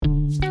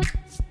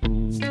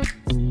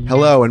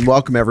Hello and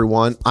welcome,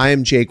 everyone. I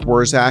am Jake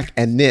Wurzak,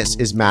 and this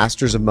is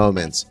Masters of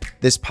Moments.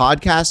 This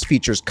podcast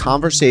features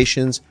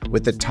conversations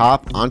with the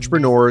top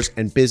entrepreneurs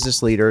and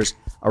business leaders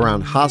around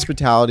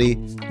hospitality,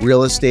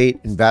 real estate,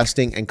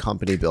 investing, and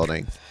company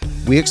building.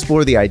 We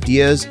explore the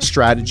ideas,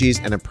 strategies,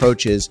 and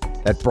approaches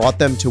that brought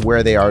them to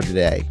where they are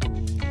today.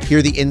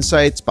 Hear the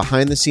insights,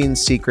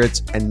 behind-the-scenes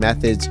secrets, and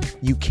methods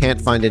you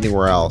can't find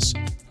anywhere else.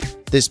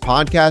 This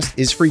podcast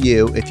is for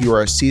you if you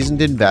are a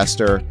seasoned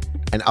investor,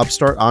 an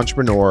upstart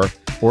entrepreneur,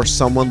 or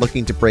someone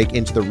looking to break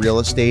into the real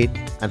estate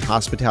and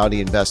hospitality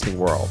investing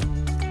world.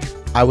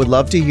 I would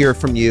love to hear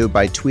from you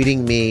by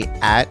tweeting me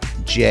at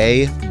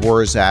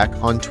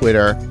jwurzak on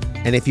Twitter.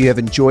 And if you have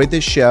enjoyed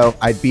this show,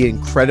 I'd be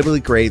incredibly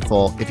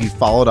grateful if you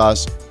followed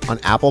us on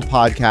Apple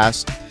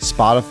Podcasts,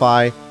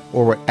 Spotify,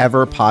 or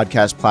whatever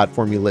podcast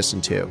platform you listen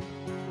to.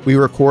 We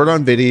record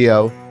on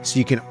video, so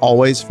you can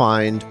always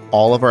find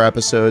all of our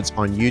episodes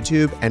on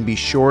YouTube, and be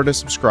sure to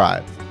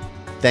subscribe.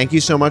 Thank you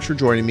so much for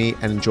joining me,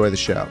 and enjoy the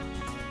show.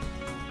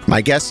 My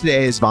guest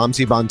today is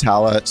Vamsi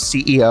Bonthala,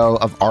 CEO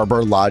of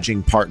Arbor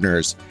Lodging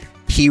Partners.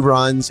 He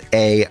runs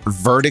a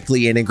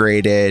vertically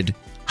integrated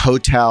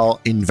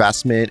hotel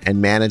investment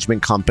and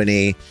management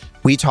company.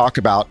 We talk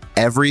about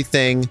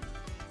everything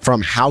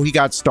from how he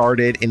got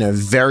started in a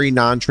very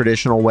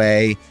non-traditional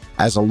way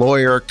as a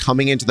lawyer,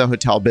 coming into the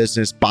hotel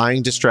business,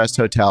 buying distressed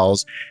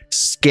hotels,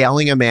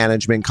 scaling a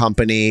management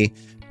company,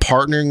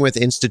 partnering with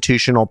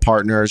institutional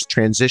partners,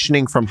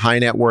 transitioning from high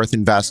net worth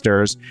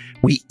investors.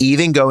 We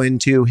even go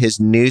into his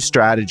new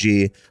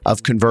strategy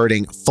of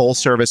converting full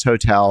service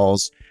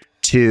hotels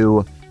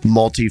to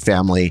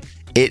multifamily.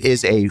 It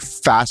is a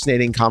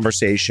fascinating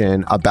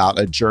conversation about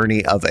a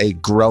journey of a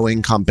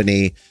growing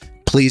company.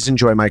 Please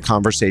enjoy my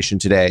conversation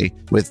today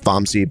with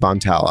Vamsi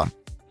Bonthala.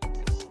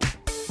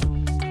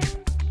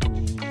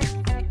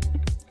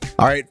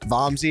 All right,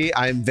 Vamsi,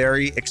 I'm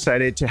very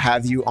excited to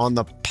have you on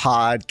the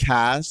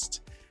podcast.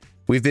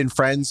 We've been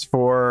friends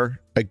for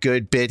a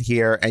good bit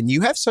here, and you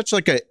have such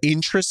like an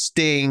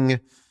interesting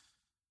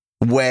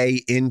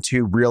way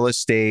into real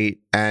estate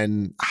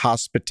and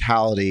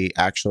hospitality.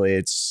 Actually,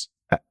 it's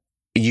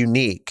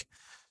unique.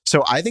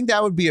 So I think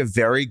that would be a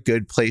very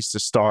good place to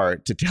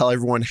start, to tell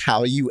everyone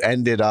how you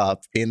ended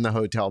up in the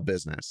hotel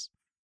business.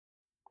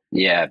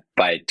 Yeah,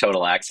 by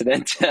total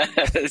accident.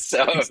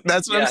 So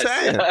that's what I'm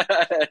saying.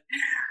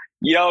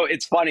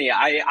 It's funny.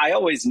 I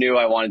always knew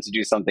I wanted to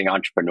do something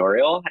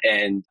entrepreneurial,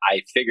 and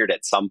I figured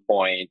at some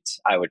point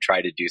I would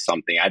try to do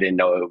something. I didn't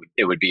know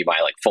it would be my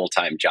like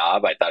full-time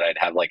job. I thought I'd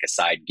have like a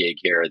side gig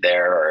here or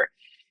there, or,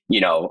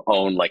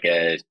 own like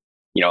a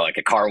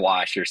car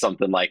wash or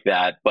something like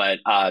that. But,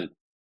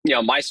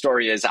 my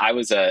story is I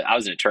was an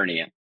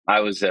attorney. I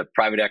was a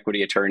private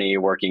equity attorney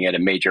working at a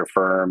major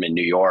firm in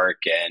New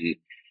York and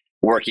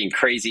working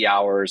crazy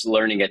hours,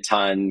 learning a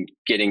ton,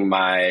 getting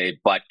my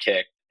butt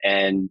kicked.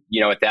 And,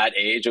 at that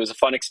age, it was a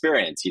fun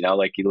experience,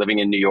 like you living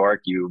in New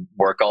York, you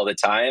work all the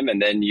time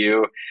and then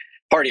you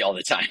party all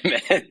the time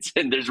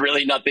and there's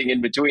really nothing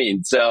in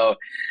between. So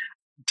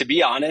to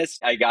be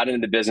honest, I got into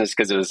the business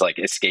because it was like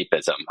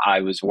escapism. I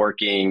was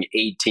working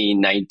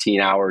 18,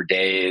 19-hour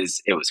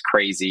days. It was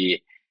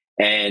crazy.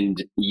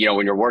 And,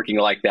 when you're working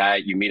like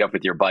that, you meet up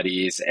with your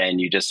buddies and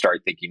you just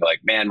start thinking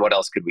like, man, what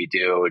else could we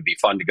do? It would be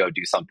fun to go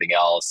do something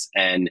else.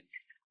 And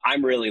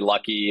I'm really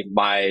lucky.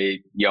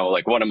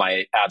 One of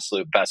my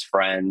absolute best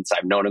friends,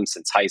 I've known him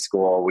since high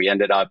school. We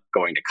ended up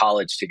going to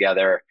college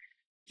together.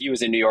 He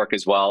was in New York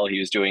as well. He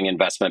was doing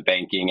investment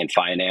banking and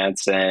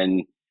finance.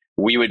 And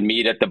we would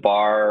meet at the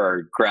bar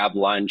or grab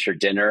lunch or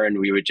dinner, and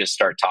we would just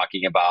start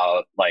talking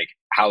about like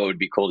how it would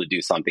be cool to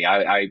do something.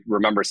 I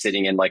remember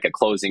sitting in like a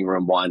closing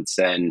room once,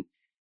 and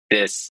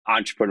this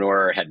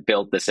entrepreneur had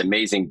built this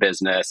amazing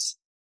business,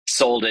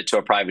 sold it to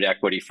a private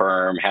equity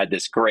firm, had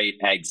this great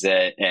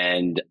exit,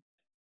 and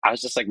I was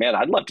just like, man,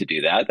 I'd love to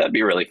do that. That'd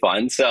be really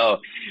fun. So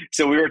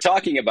we were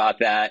talking about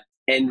that,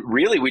 and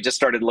really we just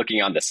started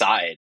looking on the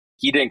side.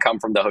 He didn't come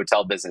from the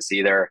hotel business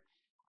either,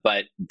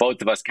 but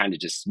both of us kind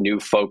of just knew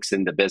folks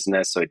in the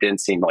business. So it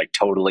didn't seem like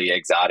totally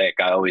exotic.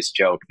 I always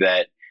joke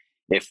that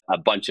if a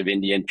bunch of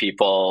Indian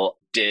people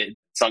did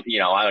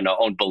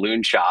own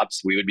balloon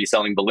shops, we would be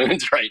selling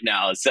balloons right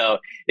now. So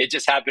it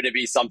just happened to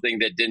be something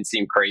that didn't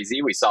seem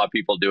crazy. We saw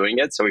people doing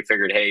it. So we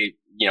figured, hey,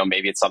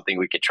 maybe it's something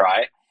we could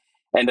try.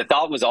 And the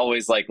thought was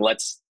always like,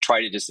 let's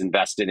try to just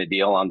invest in a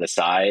deal on the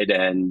side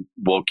and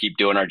we'll keep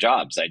doing our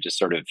jobs. I just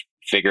sort of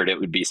figured it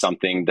would be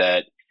something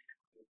that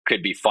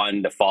could be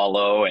fun to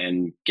follow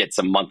and get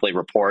some monthly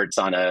reports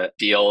on a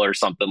deal or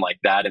something like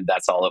that. And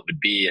that's all it would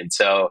be. And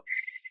so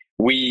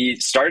we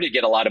started to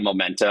get a lot of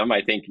momentum.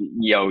 I think,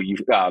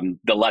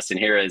 the lesson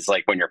here is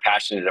like when you're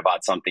passionate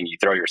about something, you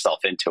throw yourself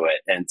into it.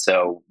 And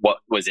so what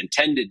was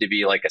intended to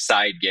be like a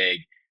side gig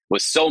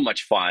was so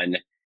much fun,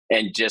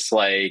 and just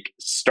like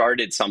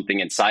started something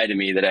inside of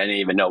me that I didn't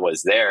even know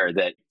was there,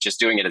 that just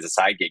doing it as a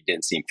side gig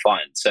didn't seem fun.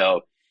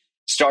 So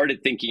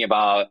started thinking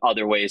about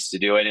other ways to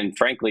do it, and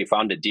frankly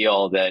found a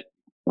deal that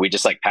we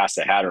just like passed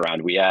the hat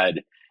around. We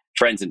had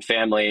friends and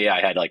family.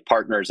 I had like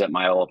partners at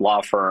my old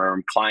law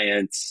firm,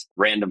 clients,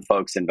 random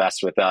folks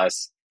invest with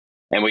us.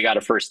 And we got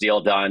a first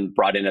deal done,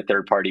 brought in a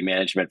third party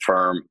management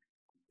firm.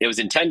 It was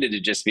intended to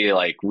just be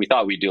like, we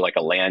thought we'd do like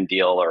a land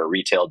deal or a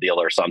retail deal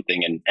or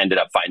something, and ended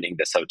up finding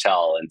this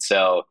hotel. And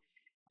so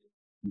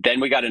then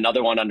we got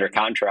another one under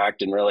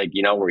contract, and we're like,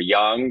 we're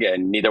young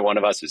and neither one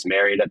of us was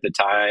married at the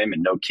time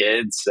and no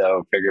kids.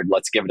 So figured,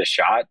 let's give it a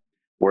shot.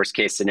 Worst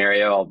case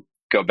scenario, I'll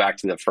go back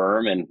to the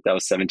firm. And that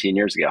was 17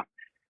 years ago.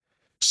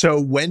 So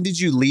when did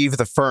you leave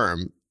the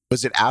firm?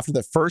 Was it after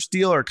the first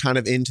deal or kind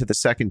of into the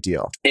second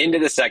deal? Into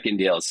the second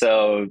deal.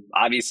 So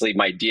obviously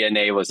my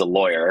DNA was a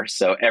lawyer,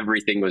 so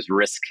everything was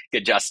risk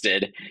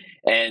adjusted.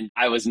 And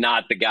I was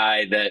not the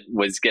guy that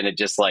was going to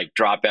just like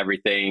drop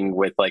everything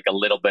with like a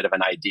little bit of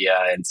an idea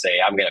and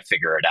say, I'm going to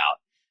figure it out.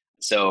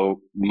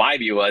 So my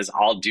view was,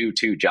 I'll do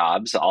two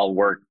jobs. I'll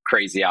work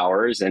crazy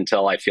hours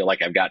until I feel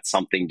like I've got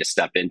something to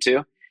step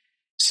into.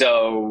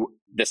 So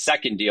the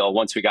second deal,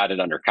 once we got it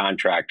under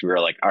contract, we were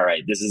like, all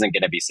right, this isn't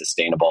going to be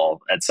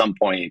sustainable. At some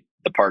point,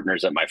 the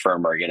partners at my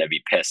firm are going to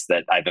be pissed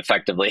that I've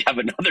effectively have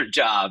another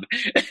job.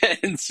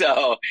 And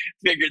so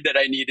figured that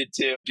I needed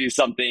to do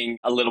something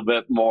a little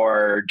bit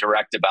more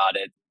direct about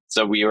it.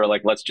 So we were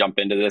like, let's jump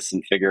into this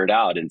and figure it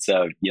out. And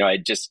so,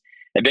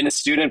 I've been a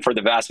student for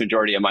the vast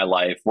majority of my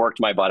life, worked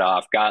my butt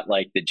off, got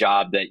like the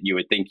job that you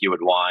would think you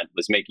would want,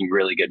 was making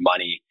really good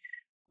money.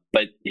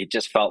 But it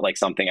just felt like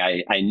something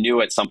I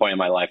knew at some point in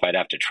my life I'd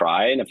have to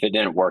try. And if it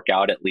didn't work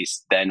out, at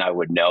least then I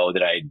would know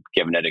that I'd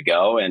given it a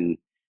go. And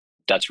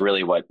that's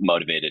really what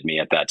motivated me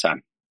at that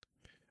time.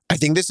 I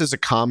think this is a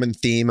common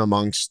theme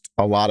amongst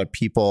a lot of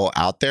people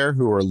out there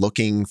who are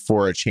looking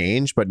for a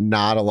change, but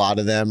not a lot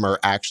of them are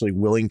actually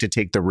willing to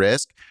take the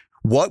risk.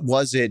 What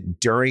was it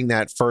during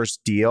that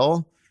first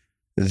deal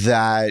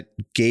that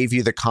gave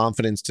you the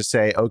confidence to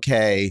say,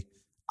 okay,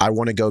 I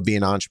want to go be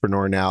an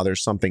entrepreneur now.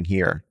 There's something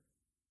here.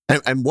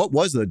 And what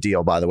was the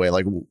deal, by the way?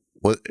 Like,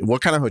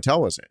 what kind of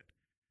hotel was it?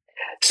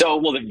 So,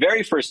 the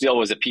very first deal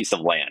was a piece of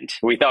land.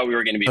 We thought we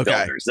were going to be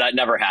builders. That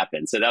never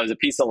happened. So that was a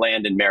piece of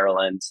land in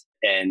Maryland.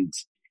 And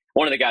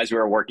one of the guys we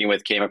were working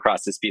with came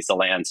across this piece of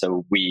land.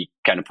 So we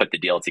kind of put the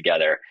deal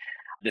together.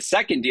 The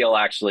second deal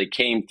actually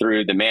came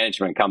through the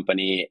management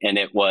company, and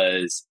it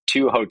was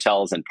two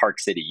hotels in Park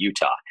City,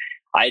 Utah.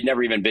 I had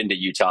never even been to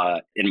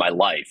Utah in my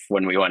life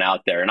when we went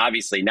out there. And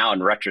obviously now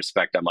in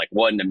retrospect, I'm like,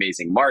 what an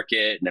amazing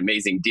market, an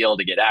amazing deal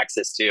to get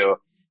access to.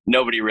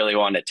 Nobody really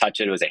wanted to touch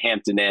it. It was a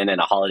Hampton Inn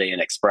and a Holiday Inn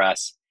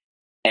Express.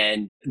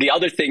 And the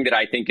other thing that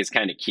I think is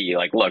kind of key,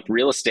 like, look,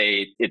 real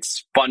estate,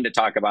 it's fun to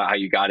talk about how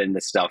you got into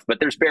stuff,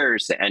 but there's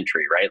barriers to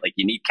entry, right? Like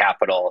you need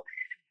capital.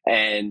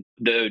 And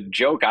the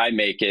joke I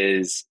make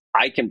is,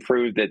 I can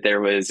prove that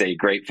there was a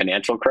great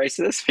financial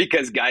crisis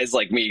because guys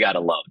like me got a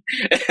loan.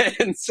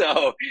 And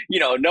so,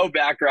 no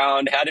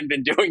background, hadn't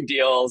been doing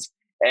deals.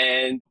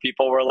 And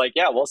people were like,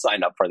 yeah, we'll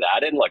sign up for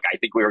that. And look, I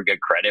think we were good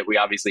credit. We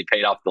obviously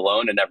paid off the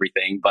loan and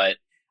everything, but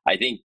I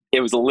think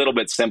it was a little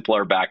bit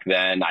simpler back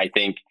then. I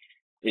think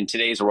in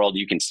today's world,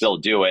 you can still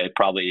do it.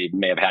 Probably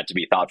may have had to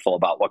be thoughtful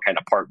about what kind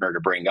of partner to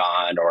bring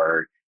on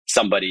or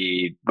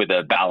somebody with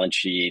a balance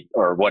sheet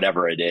or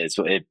whatever it is.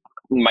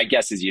 My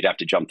guess is you'd have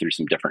to jump through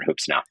some different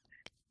hoops now.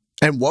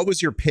 And what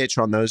was your pitch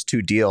on those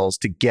two deals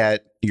to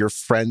get your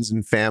friends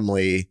and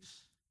family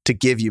to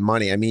give you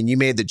money? I mean, you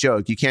made the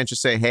joke. You can't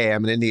just say, hey,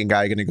 I'm an Indian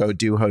guy going to go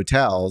do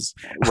hotels.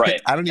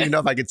 Right. I don't even know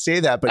if I could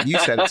say that, but you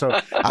said it. So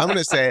I'm going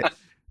to say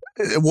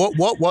it.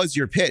 What was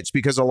your pitch?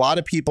 Because a lot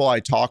of people I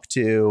talk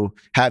to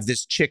have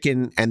this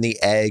chicken and the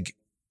egg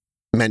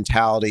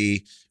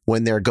mentality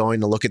when they're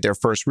going to look at their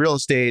first real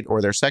estate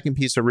or their second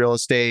piece of real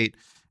estate.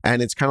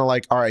 And it's kind of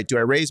like, all right, do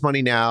I raise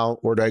money now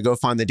or do I go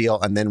find the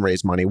deal and then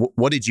raise money?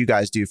 What did you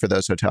guys do for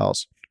those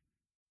hotels?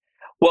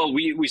 Well,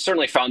 we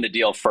certainly found the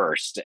deal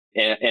first.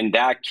 In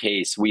that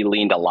case, we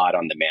leaned a lot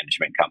on the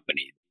management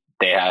company.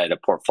 They had a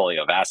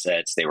portfolio of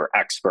assets. They were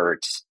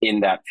experts in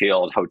that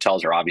field.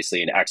 Hotels are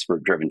obviously an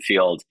expert-driven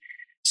field.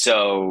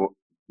 So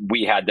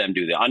we had them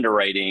do the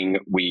underwriting.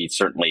 We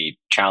certainly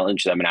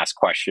challenged them and asked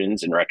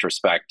questions. In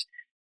retrospect,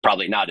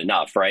 probably not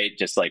enough, right?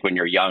 Just like when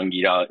you're young,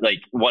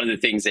 like one of the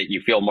things that you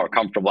feel more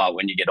comfortable about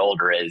when you get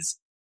older is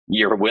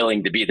you're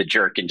willing to be the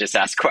jerk and just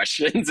ask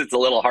questions. It's a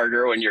little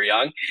harder when you're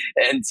young.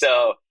 And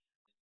so,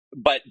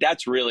 but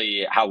that's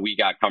really how we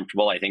got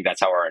comfortable. I think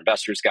that's how our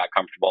investors got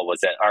comfortable was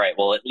that, all right,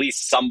 well, at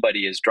least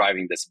somebody is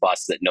driving this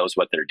bus that knows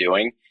what they're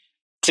doing.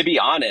 To be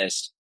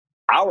honest,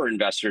 our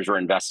investors were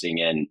investing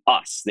in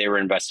us. They were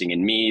investing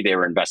in me. They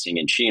were investing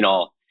in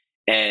Chinal.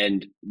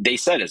 And they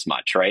said as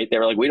much, right? They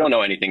were like, we don't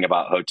know anything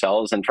about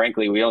hotels. And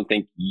frankly, we don't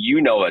think you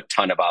know a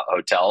ton about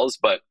hotels,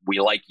 but we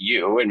like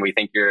you. And we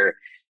think you're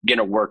going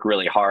to work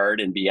really hard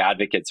and be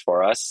advocates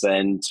for us.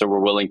 And so we're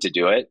willing to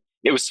do it.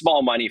 It was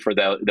small money for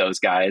those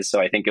guys. So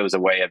I think it was a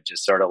way of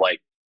just sort of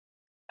like,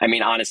 I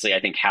mean, honestly, I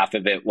think half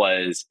of it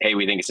was, hey,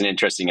 we think it's an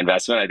interesting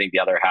investment. I think the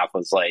other half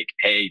was like,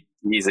 hey,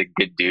 he's a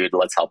good dude.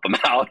 Let's help him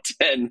out.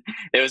 And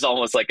it was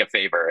almost like a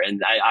favor.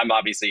 And I'm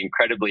obviously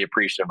incredibly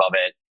appreciative of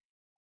it.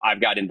 I've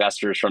got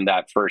investors from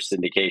that first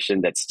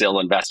syndication that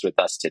still invest with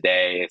us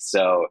today.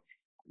 So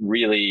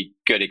really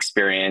good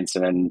experience.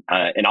 And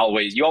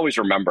always, you always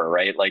remember,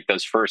 right? Like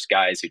those first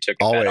guys who took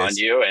a bet on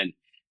you. And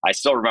I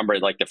still remember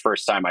like the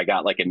first time I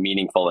got like a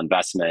meaningful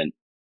investment.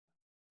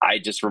 I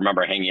just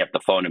remember hanging up the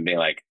phone and being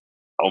like,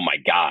 oh my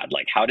God,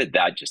 like, how did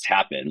that just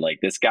happen? Like,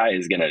 this guy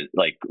is going to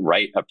like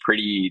write a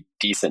pretty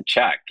decent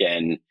check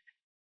and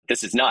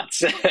this is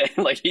nuts.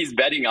 Like, he's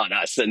betting on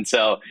us. And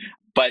so,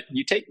 but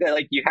you take that,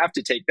 like, you have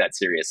to take that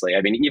seriously.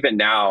 I mean, even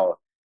now,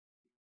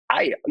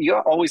 you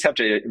always have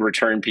to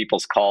return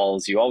people's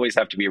calls. You always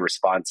have to be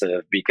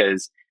responsive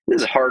because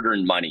this is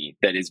hard-earned money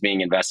that is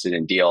being invested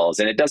in deals.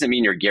 And it doesn't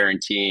mean you're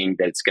guaranteeing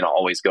that it's going to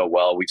always go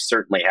well. We've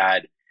certainly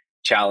had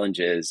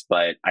challenges,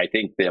 but I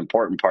think the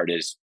important part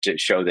is to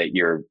show that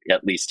you're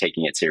at least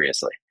taking it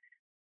seriously.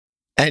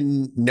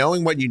 And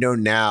knowing what you know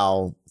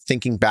now,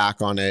 thinking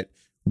back on it,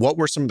 what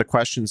were some of the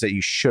questions that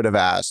you should have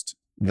asked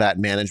that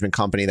management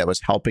company that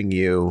was helping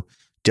you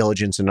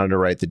diligence and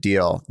underwrite the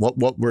deal?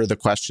 What were the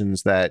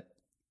questions that,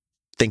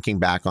 thinking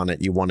back on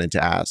it, you wanted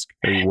to ask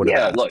or you would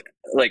have asked? Look,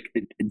 like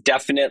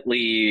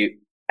definitely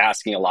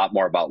asking a lot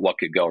more about what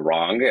could go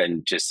wrong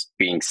and just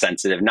being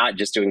sensitive, not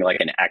just doing like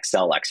an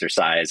Excel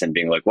exercise and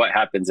being like, what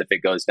happens if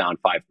it goes down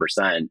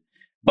 5%,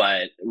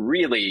 but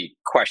really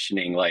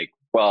questioning like,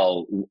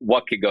 well,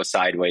 what could go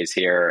sideways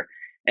here?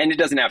 And it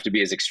doesn't have to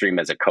be as extreme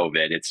as a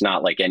COVID. It's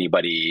not like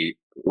anybody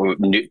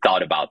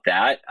thought about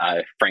that.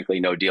 Frankly,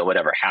 no deal would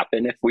ever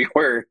happen if we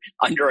were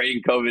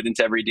underwriting COVID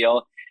into every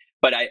deal.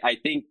 But I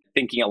think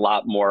thinking a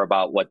lot more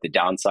about what the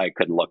downside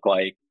could look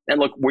like. And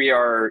look,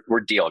 we're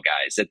deal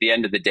guys. At the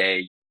end of the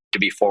day, to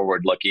be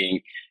forward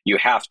looking, you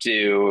have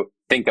to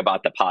think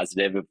about the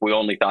positive. If we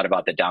only thought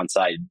about the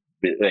downside,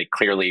 like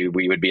clearly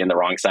we would be in the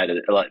wrong side of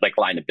like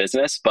line of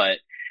business. But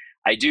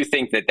I do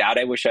think that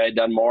I wish I had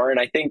done more. And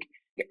I think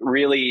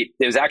really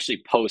it was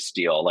actually post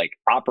deal, like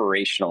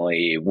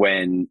operationally,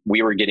 when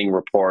we were getting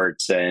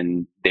reports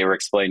and they were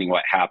explaining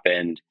what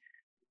happened.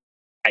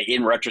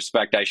 In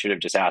retrospect, I should have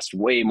just asked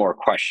way more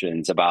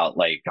questions about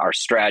like our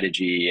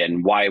strategy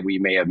and why we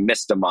may have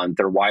missed a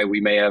month or why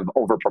we may have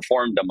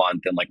overperformed a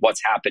month and like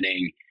what's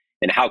happening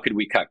and how could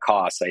we cut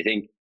costs. I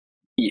think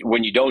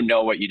when you don't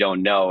know what you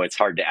don't know, it's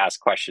hard to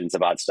ask questions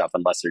about stuff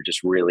unless they're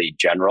just really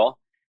general.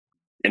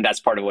 And that's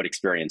part of what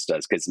experience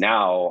does, because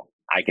now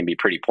I can be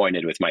pretty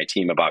pointed with my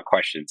team about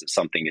questions if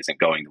something isn't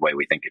going the way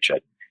we think it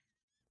should.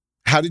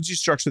 How did you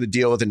structure the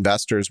deal with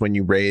investors when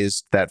you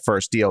raised that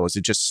first deal? Was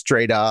it just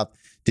straight up?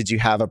 Did you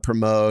have a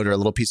promote or a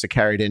little piece of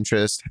carried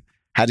interest?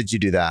 How did you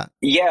do that?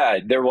 Yeah,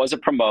 there was a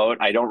promote.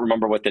 I don't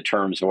remember what the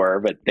terms were,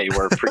 but they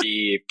were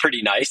pretty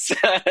nice.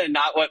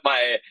 Not what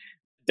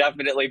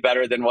definitely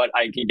better than what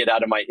I can get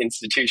out of my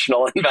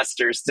institutional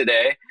investors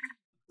today.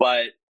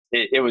 But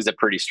it was a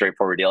pretty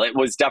straightforward deal. It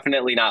was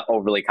definitely not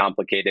overly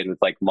complicated with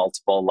like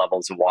multiple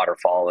levels of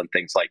waterfall and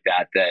things like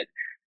that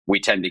we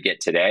tend to get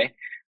today.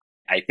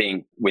 I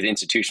think with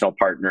institutional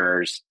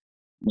partners,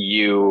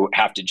 you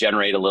have to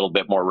generate a little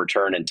bit more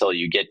return until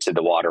you get to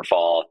the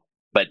waterfall,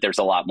 but there's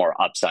a lot more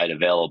upside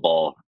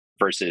available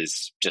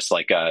versus just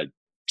like a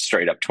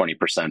straight up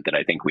 20% that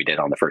I think we did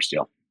on the first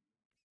deal.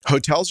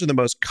 Hotels are the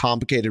most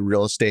complicated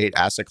real estate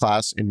asset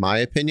class, in my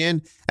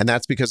opinion. And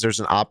that's because there's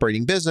an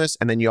operating business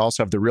and then you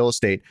also have the real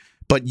estate.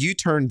 But you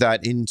turned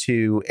that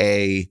into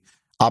a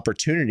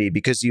opportunity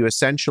because you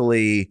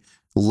essentially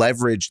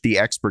leverage the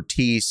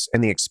expertise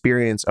and the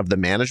experience of the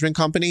management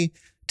company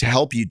to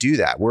help you do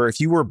that. Where if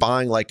you were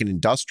buying like an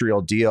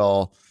industrial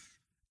deal,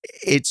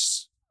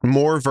 it's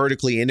more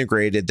vertically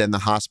integrated than the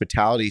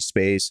hospitality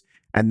space.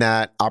 And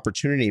that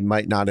opportunity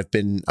might not have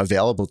been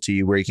available to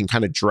you where you can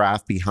kind of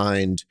draft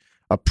behind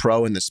a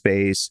pro in the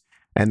space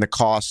and the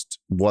cost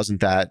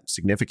wasn't that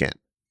significant.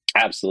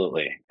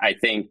 Absolutely. I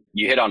think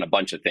you hit on a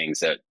bunch of things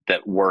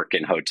that work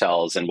in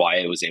hotels and why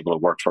it was able to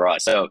work for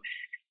us. So,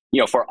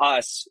 for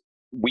us,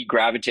 we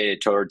gravitated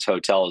towards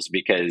hotels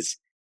because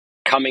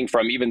coming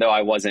from, even though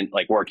I wasn't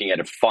like working at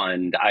a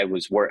fund,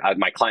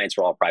 my clients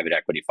were all private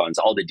equity funds.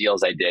 All the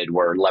deals I did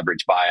were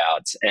leverage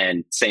buyouts,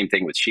 and same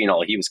thing with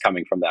Sheenal. He was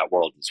coming from that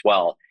world as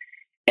well.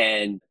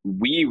 And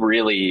we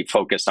really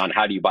focused on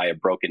how do you buy a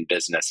broken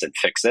business and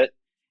fix it.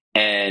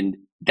 And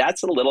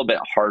that's a little bit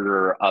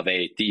harder of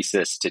a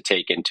thesis to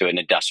take into an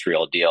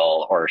industrial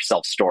deal or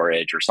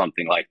self-storage or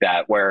something like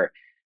that, where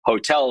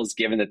hotels,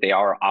 given that they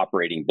are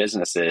operating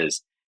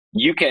businesses,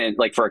 you can,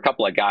 like for a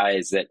couple of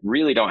guys that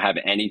really don't have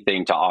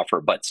anything to offer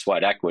but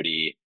sweat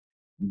equity,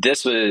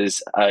 this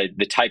was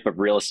the type of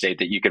real estate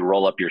that you could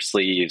roll up your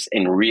sleeves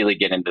and really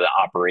get into the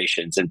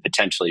operations and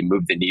potentially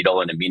move the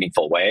needle in a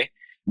meaningful way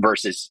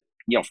versus,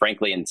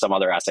 frankly, in some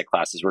other asset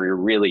classes where you're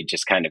really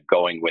just kind of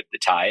going with the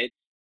tide.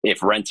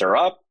 If rents are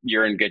up,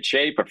 you're in good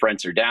shape. If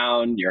rents are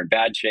down, you're in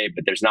bad shape,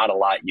 but there's not a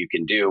lot you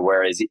can do.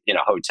 Whereas in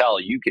a hotel,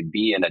 you could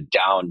be in a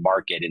down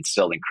market and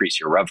still increase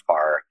your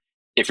RevPAR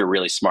if you're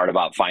really smart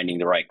about finding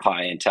the right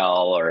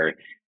clientele or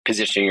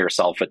positioning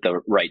yourself at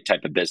the right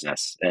type of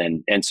business.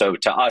 And so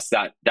to us,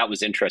 that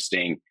was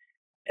interesting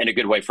and a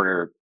good way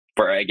for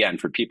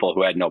people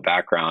who had no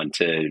background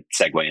to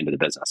segue into the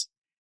business.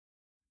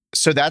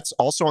 So that's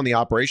also on the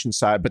operations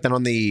side, but then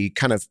on the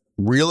kind of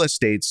real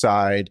estate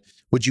side,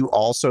 would you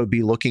also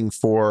be looking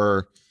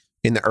for,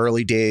 in the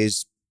early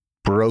days,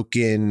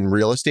 broken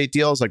real estate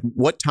deals? Like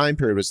what time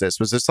period was this?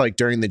 Was this like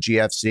during the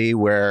GFC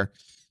where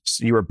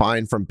you were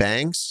buying from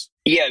banks?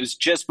 Yeah, it was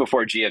just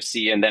before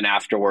GFC. And then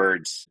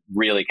afterwards,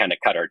 really kind of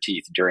cut our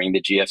teeth during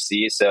the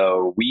GFC.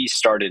 So we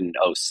started in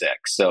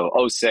 '06. So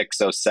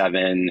 '06,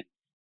 '07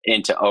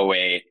 into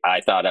 '08, I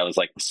thought I was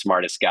like the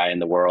smartest guy in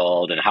the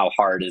world. And how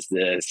hard is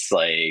this?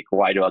 Like,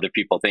 why do other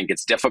people think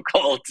it's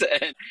difficult?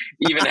 And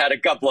even had a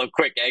couple of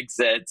quick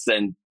exits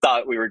and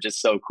thought we were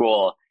just so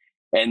cool.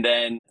 And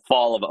then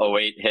fall of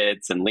 '08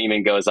 hits and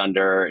Lehman goes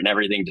under and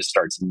everything just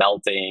starts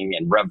melting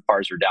and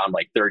RevPARs were down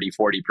like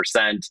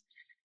 30-40%.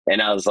 And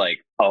I was like,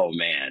 oh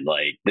man,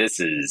 like this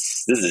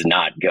is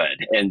not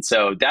good. And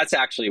so that's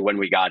actually when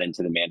we got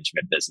into the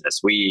management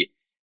business. We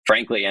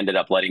frankly ended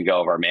up letting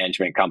go of our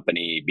management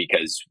company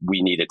because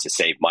we needed to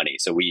save money.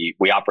 So we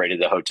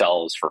operated the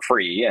hotels for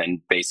free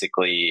and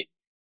basically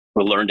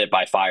we learned it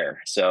by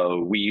fire. So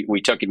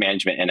we took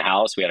management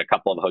in-house. We had a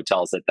couple of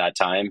hotels at that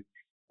time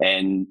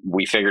and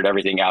we figured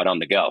everything out on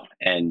the go.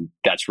 And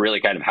that's really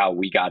kind of how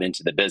we got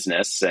into the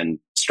business and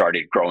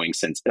started growing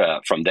since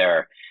from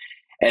there.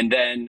 And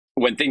then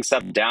when things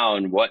settled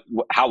down,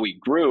 how we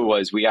grew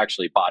was we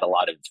actually bought a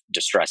lot of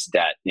distressed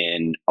debt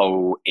in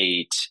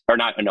 '08, or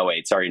not in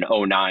 '08, sorry, in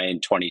 '09,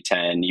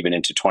 2010, even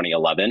into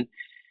 2011.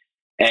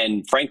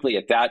 And frankly,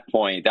 at that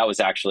point, that was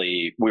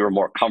actually, we were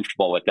more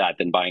comfortable with that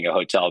than buying a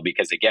hotel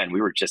because again,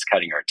 we were just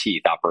cutting our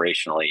teeth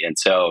operationally. And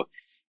so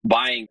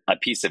buying a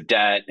piece of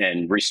debt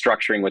and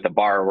restructuring with a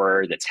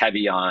borrower that's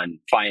heavy on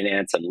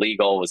finance and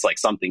legal was like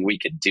something we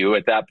could do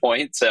at that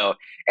point. So,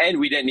 and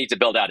we didn't need to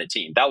build out a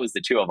team. That was the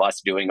two of us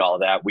doing all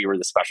that. We were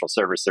the special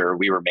servicer.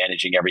 We were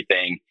managing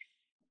everything.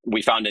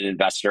 We found an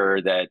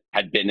investor that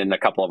had been in a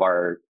couple of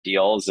our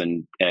deals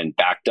and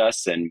backed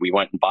us. And we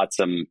went and bought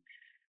some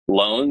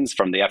loans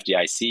from the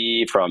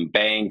FDIC, from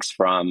banks,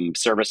 from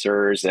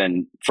servicers,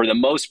 and for the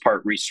most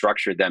part,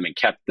 restructured them and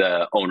kept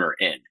the owner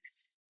in.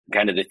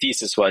 Kind of the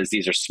thesis was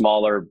these are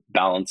smaller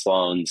balance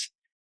loans,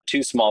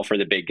 too small for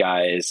the big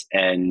guys,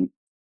 and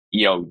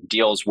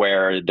deals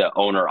where the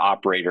owner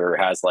operator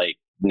has like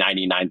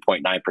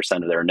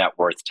 99.9% of their net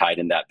worth tied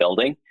in that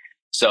building.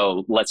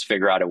 So let's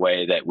figure out a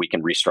way that we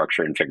can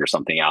restructure and figure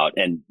something out,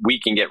 and we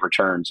can get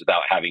returns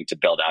without having to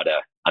build out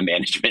a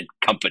management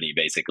company,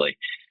 basically.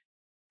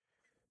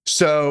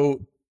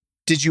 So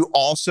did you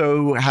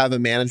also have a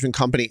management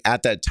company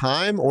at that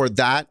time, or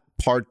that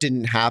part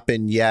didn't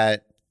happen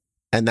yet?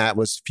 And that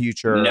was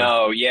future.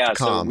 No, yeah.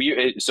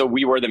 So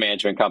we were the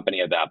management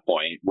company at that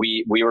point.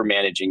 We were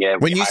managing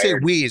it. When you say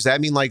we, does that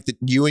mean like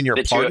you and your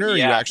partner, or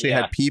you actually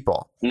had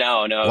people?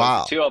 No.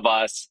 Wow. The two of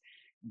us.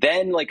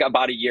 Then like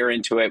about a year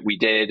into it, we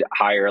did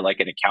hire like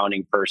an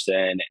accounting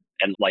person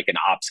and like an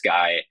ops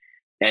guy.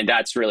 And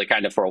that's really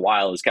kind of for a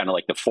while, it was kind of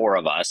like the four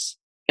of us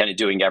kind of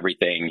doing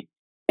everything.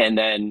 And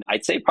then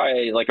I'd say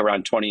probably like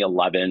around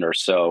 2011 or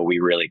so, we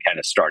really kind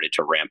of started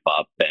to ramp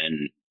up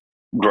and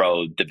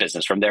grow the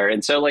business from there.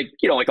 And so like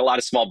a lot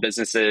of small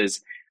businesses,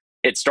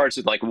 it starts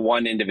with like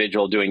one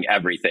individual doing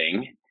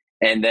everything.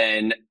 And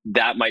then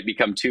that might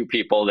become two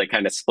people that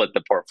kind of split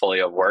the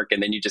portfolio of work.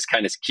 And then you just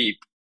kind of keep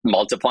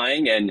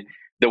multiplying and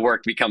the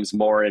work becomes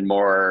more and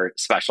more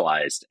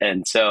specialized.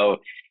 And so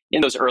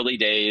in those early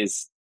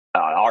days,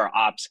 our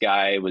ops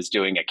guy was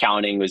doing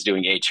accounting, was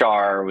doing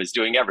HR, was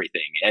doing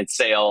everything and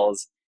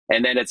sales.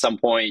 And then at some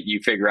point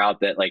you figure out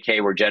that like, hey,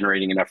 we're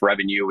generating enough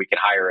revenue, we can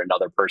hire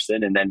another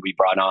person. And then we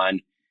brought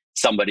on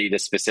somebody to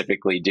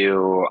specifically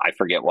do, I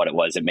forget what it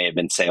was. It may have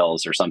been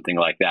sales or something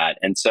like that.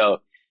 And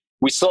so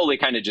we slowly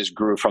kind of just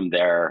grew from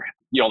there.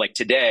 Like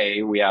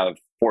today we have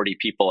 40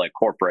 people at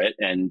corporate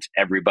and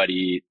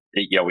everybody,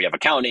 we have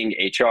accounting,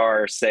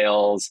 HR,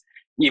 sales.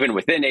 Even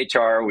within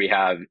HR, we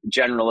have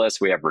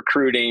generalists, we have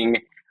recruiting.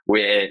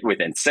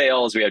 Within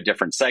sales, we have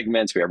different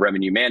segments, we have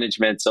revenue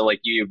management. So like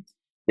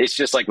it's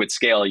just like with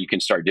scale, you can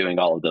start doing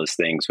all of those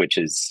things, which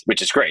is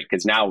great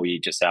because now we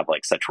just have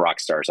like such rock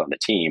stars on the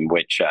team,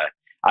 which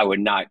I would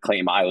not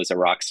claim I was a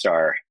rock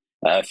star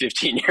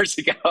 15 years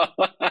ago.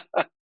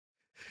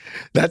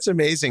 That's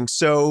amazing.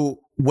 So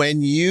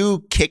when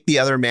you kicked the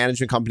other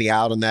management company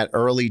out on that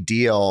early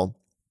deal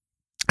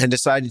and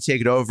decided to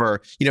take it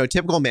over,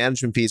 typical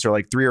management fees are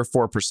like 3 or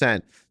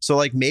 4%. So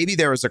like maybe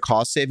there was a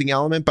cost saving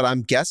element, but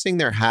I'm guessing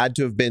there had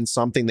to have been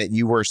something that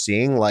you were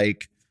seeing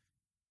like,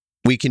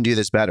 we can do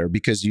this better,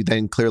 because you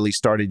then clearly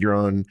started your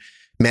own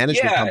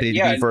management company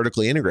to be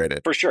vertically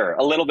integrated. For sure.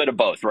 A little bit of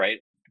both, right?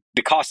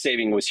 The cost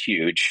saving was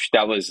huge.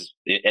 That was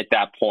at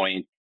that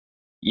point,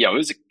 it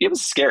was a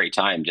scary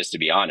time, just to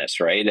be honest,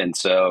 right? And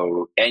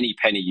so any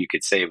penny you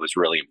could save was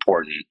really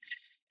important.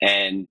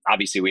 And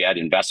obviously we had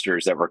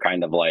investors that were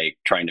kind of like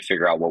trying to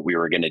figure out what we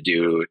were going to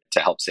do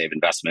to help save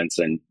investments.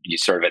 And you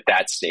sort of at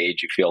that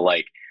stage, you feel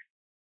like,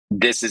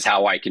 this is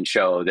how I can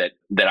show that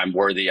I'm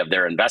worthy of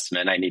their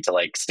investment. I need to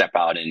like step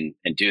out and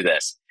do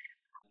this.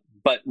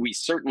 But we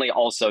certainly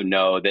also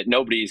know that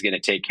nobody's going to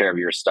take care of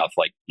your stuff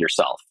like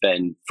yourself.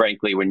 And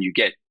frankly, when you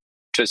get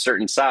to a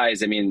certain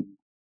size, I mean,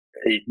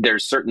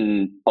 there's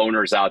certain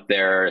owners out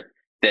there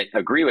that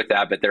agree with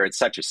that, but they're at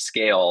such a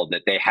scale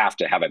that they have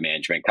to have a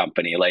management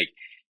company. Like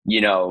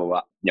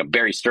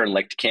Barry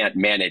Sternlicht can't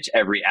manage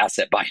every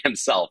asset by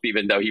himself,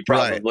 even though he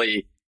Right.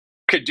 probably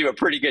could do a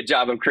pretty good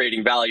job of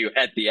creating value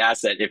at the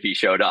asset if he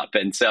showed up.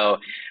 And so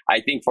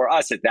I think for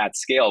us at that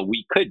scale,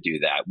 we could do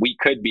that. We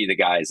could be the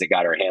guys that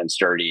got our hands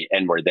dirty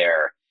and were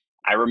there.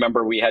 I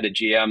remember we had a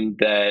GM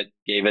that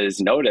gave us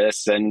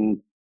notice,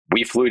 and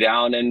we flew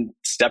down and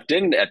stepped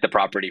in at the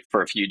property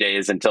for a few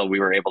days until we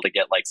were able to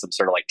get like some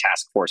sort of like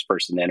task force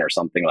person in or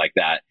something like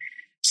that.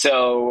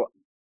 So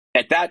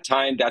at that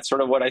time, that's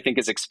sort of what I think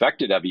is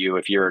expected of you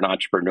if you're an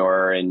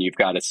entrepreneur and you've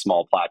got a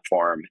small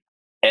platform.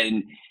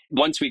 And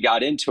once we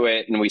got into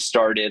it and we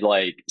started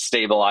like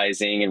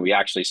stabilizing and we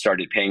actually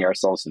started paying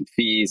ourselves some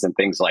fees and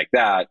things like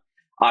that,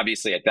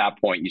 obviously at that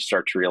point you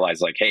start to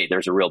realize like, hey,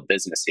 there's a real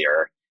business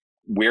here.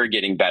 We're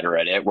getting better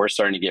at it. We're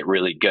starting to get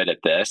really good at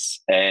this.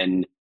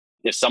 And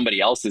if somebody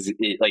else is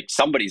like,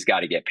 somebody's got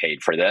to get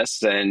paid for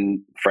this.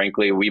 And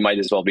frankly, we might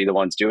as well be the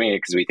ones doing it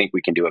because we think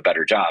we can do a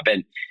better job.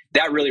 And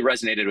that really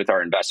resonated with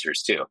our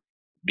investors too,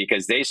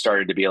 because they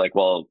started to be like,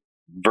 well,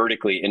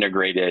 vertically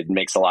integrated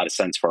makes a lot of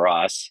sense for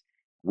us.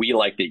 We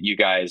like that you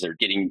guys are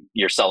getting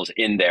yourselves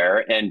in there.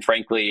 And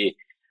frankly,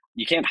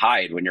 you can't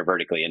hide when you're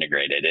vertically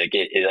integrated.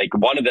 Like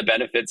one of the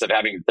benefits of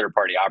having a third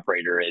party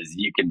operator is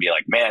you can be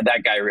like, man,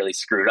 that guy really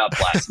screwed up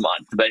last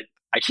month, but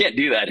I can't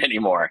do that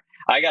anymore.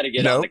 I got to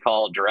get on the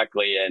call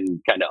directly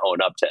and kind of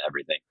own up to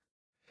everything.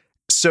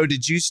 So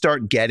did you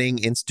start getting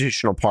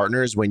institutional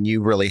partners when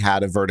you really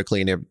had a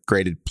vertically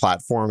integrated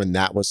platform and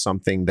that was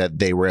something that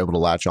they were able to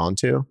latch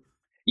onto?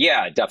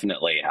 Yeah,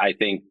 definitely. I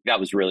think that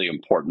was really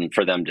important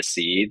for them to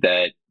see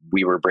that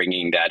we were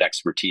bringing that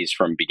expertise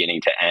from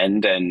beginning to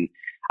end. And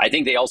I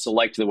think they also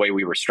liked the way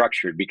we were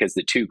structured because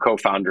the two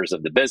co-founders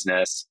of the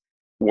business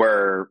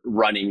were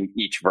running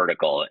each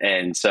vertical.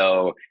 And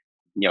so,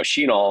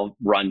 Shinal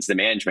runs the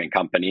management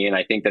company. And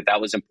I think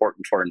that was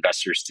important for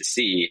investors to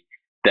see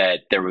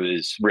that there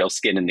was real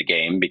skin in the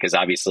game because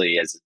obviously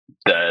as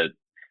the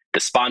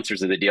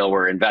sponsors of the deal,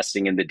 we're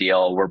investing in the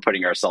deal, we're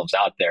putting ourselves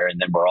out there, and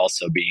then we're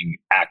also being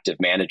active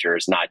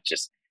managers, not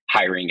just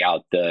hiring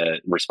out the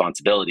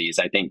responsibilities.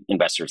 I think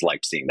investors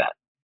liked seeing that.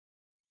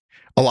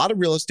 A lot of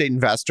real estate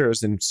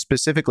investors and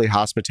specifically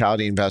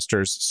hospitality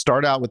investors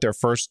start out with their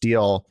first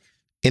deal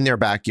in their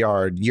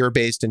backyard. You're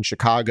based in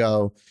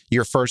Chicago.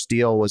 Your first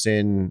deal was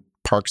in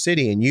Park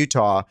City in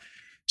Utah.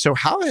 So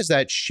how has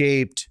that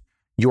shaped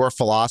your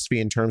philosophy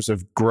in terms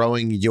of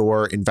growing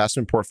your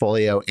investment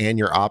portfolio and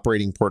your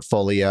operating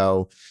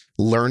portfolio,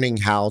 learning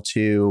how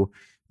to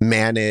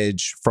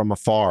manage from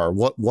afar?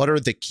 What are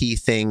the key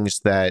things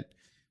that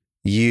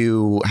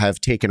you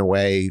have taken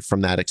away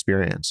from that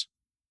experience?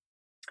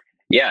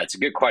 Yeah, it's a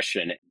good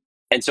question.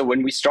 And so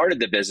when we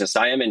started the business,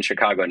 I am in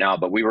Chicago now,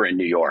 but we were in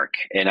New York.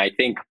 And I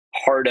think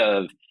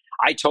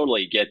I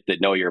totally get the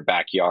know your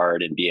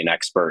backyard and be an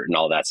expert and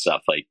all that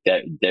stuff. Like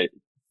that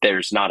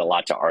there's not a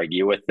lot to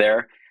argue with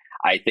there.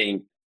 I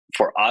think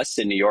for us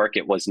in New York,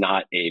 it was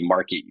not a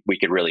market we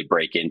could really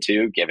break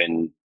into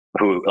given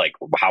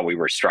how we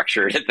were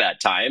structured at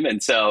that time.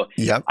 And so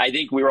I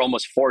think we were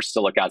almost forced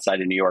to look outside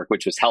of New York,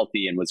 which was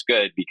healthy and was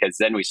good because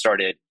then we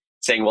started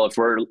saying, well, if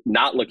we're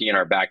not looking in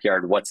our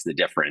backyard, what's the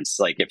difference?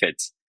 Like if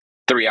it's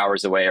 3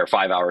 hours away or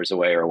 5 hours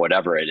away or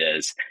whatever it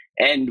is.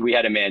 And we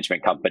had a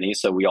management company.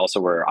 So we also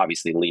were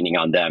obviously leaning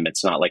on them.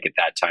 It's not like at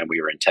that time we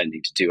were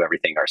intending to do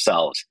everything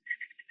ourselves.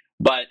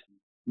 But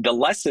the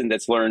lesson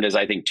that's learned is,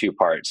 I think, two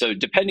parts. So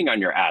depending on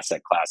your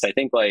asset class, I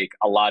think like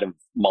a lot of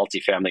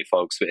multifamily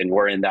folks, and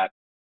we're in that,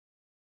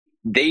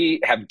 they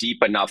have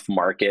deep enough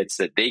markets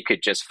that they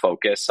could just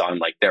focus on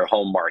like their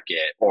home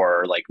market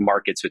or like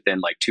markets within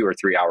like 2 or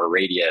 3 hour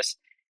radius.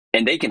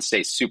 And they can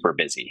stay super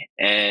busy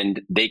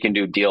and they can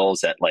do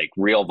deals at like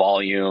real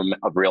volume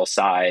of real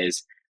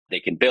size. They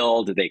can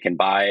build, they can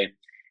buy,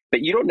 but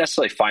you don't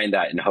necessarily find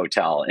that in a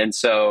hotel. And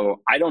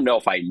so I don't know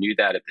if I knew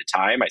that at the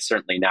time. I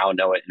certainly now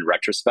know it in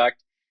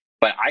retrospect.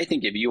 But I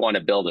think if you want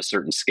to build a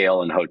certain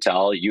scale in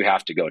hotel, you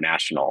have to go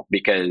national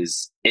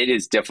because it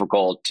is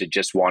difficult to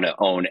just want to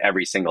own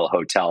every single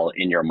hotel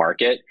in your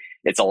market.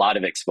 It's a lot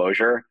of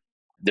exposure.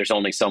 There's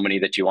only so many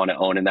that you want to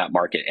own in that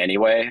market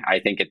anyway. I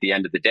think at the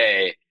end of the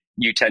day,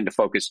 you tend to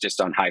focus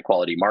just on high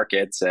quality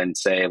markets and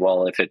say,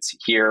 well, if it's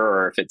here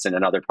or if it's in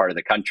another part of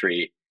the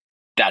country,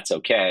 that's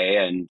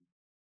okay.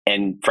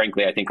 And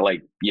frankly, I think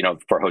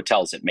for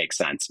hotels, it makes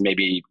sense.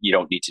 Maybe you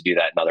don't need to do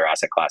that in other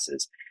asset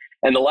classes.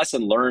 And the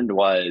lesson learned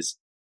was,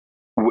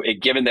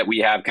 given that we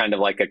have kind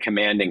of like a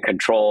command and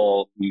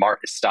control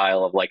market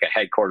style of like a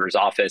headquarters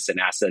office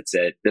and assets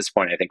at this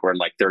point, I think we're in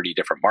like 30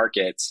 different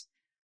markets.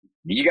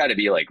 You got to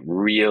be like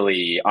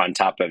really on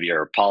top of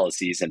your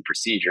policies and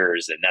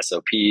procedures and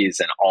SOPs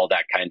and all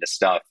that kind of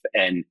stuff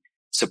and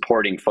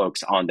supporting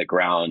folks on the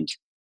ground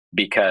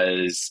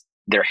because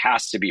there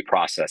has to be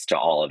process to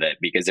all of it.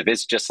 Because if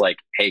it's just like,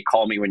 hey,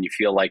 call me when you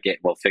feel like it,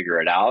 we'll figure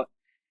it out.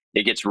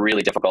 It gets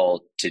really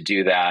difficult to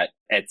do that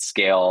at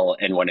scale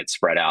and when it's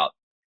spread out.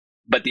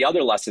 But the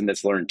other lesson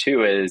that's learned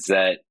too is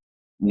that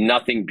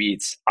nothing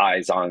beats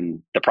eyes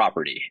on the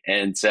property.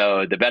 And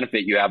so the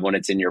benefit you have when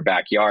it's in your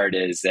backyard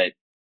is that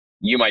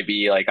you might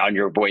be like on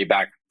your way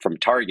back from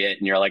Target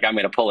and you're like, I'm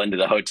going to pull into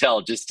the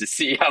hotel just to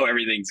see how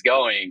everything's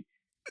going.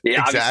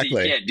 Yeah, obviously you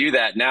Exactly. can't do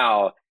that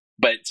now,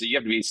 but so you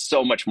have to be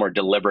so much more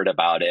deliberate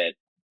about it.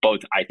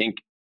 Both, I think,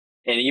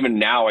 and even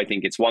now, I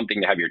think it's one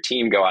thing to have your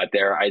team go out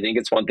there. I think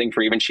it's one thing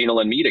for even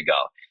Sheenal and me to go.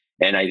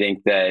 And I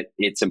think that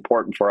it's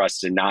important for us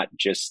to not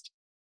just,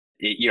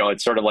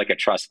 it's sort of like a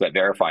trust but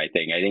verify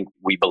thing. I think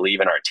we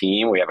believe in our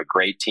team. We have a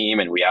great team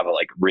and we have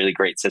like really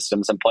great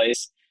systems in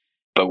place.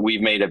 But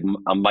we've made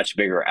a much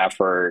bigger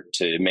effort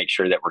to make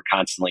sure that we're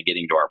constantly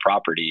getting to our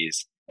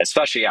properties,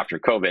 especially after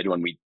COVID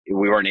when we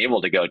weren't able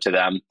to go to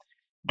them,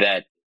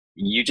 that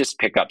you just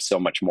pick up so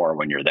much more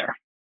when you're there.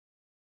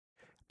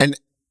 And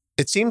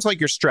it seems like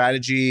your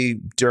strategy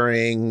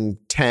during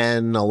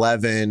 10,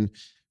 11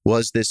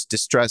 was this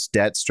distressed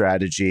debt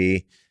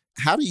strategy.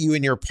 How do you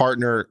and your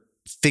partner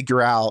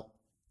figure out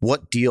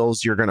what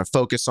deals you're going to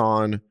focus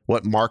on,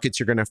 what markets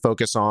you're going to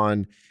focus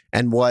on,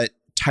 and what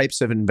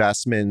types of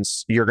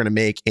investments you're going to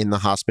make in the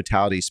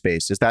hospitality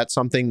space? Is that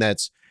something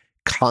that's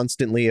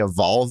constantly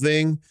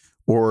evolving,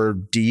 or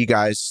do you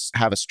guys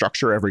have a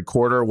structure every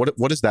quarter? What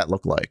does that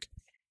look like?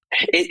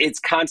 It's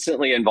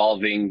constantly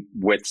evolving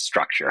with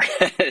structure.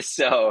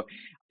 So,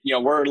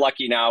 we're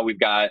lucky now. We've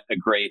got a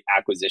great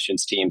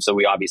acquisitions team. So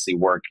we obviously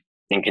work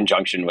in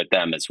conjunction with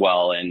them as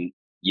well. And,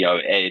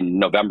 in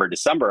November,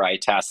 December, I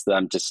tasked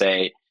them to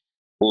say,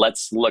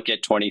 let's look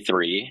at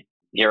 23.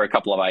 Here are a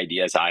couple of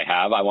ideas I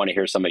have. I want to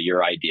hear some of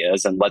your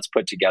ideas. And let's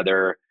put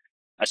together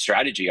a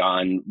strategy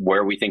on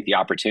where we think the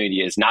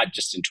opportunity is, not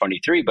just in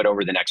 23, but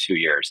over the next few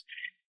years.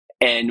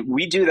 And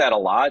we do that a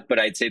lot, but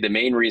I'd say the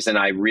main reason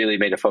I really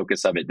made a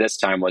focus of it this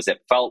time was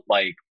it felt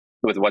like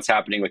with what's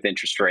happening with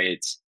interest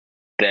rates,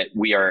 that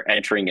we are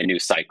entering a new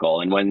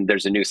cycle. And when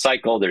there's a new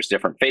cycle, there's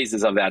different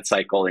phases of that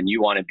cycle, and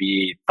you want to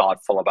be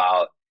thoughtful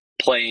about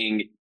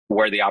playing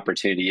where the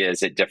opportunity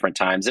is at different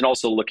times, and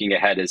also looking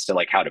ahead as to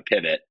like how to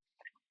pivot.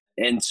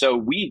 And so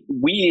we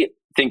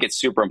think it's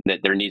super important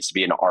that there needs to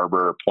be an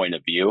Arbor point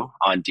of view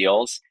on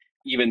deals.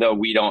 Even though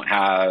we don't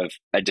have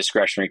a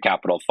discretionary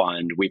capital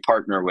fund, we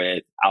partner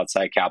with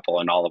outside capital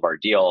in all of our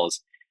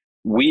deals.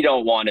 We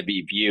don't want to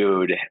be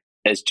viewed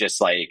as just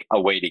like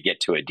a way to get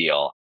to a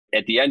deal.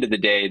 At the end of the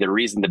day, the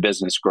reason the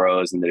business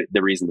grows and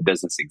the reason the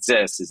business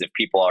exists is if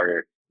people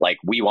are like,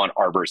 we want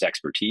Arbor's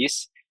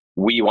expertise.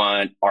 We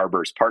want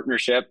Arbor's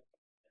partnership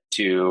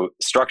to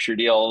structure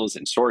deals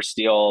and source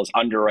deals,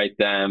 underwrite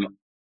them,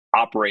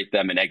 operate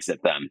them, and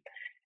exit them.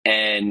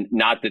 And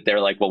not that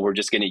they're like, well, we're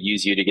just going to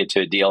use you to get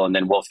to a deal and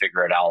then we'll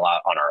figure it all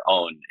out on our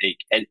own.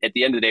 At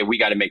the end of the day, we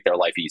got to make their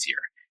life easier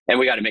and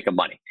we got to make them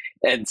money.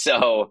 And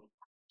so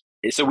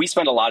we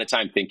spend a lot of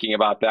time thinking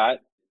about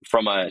that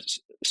from a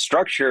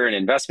structure and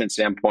investment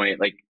standpoint.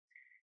 Like,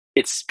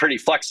 it's pretty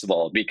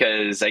flexible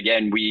because,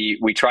 again, we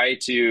try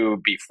to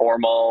be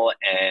formal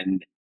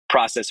and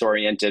process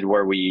oriented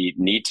where we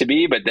need to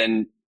be, but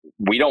then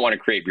we don't want to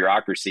create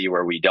bureaucracy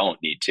where we don't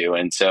need to.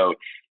 And so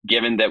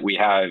given that we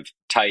have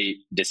tight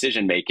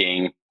decision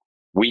making,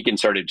 we can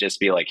sort of just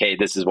be like, hey,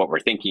 this is what we're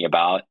thinking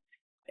about,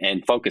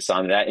 and focus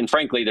on that. And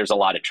frankly, there's a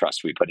lot of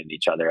trust we put in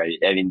each other.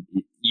 I mean,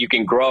 you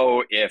can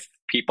grow if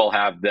people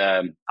have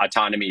the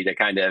autonomy to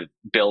kind of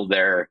build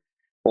their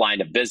line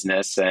of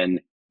business.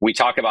 And we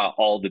talk about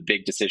all the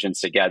big decisions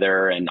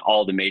together, and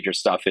all the major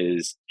stuff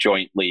is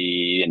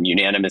jointly and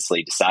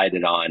unanimously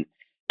decided on.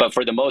 But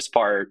for the most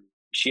part,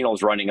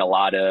 Sheenal's running a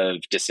lot of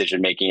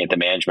decision making at the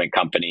management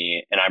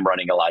company, and I'm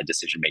running a lot of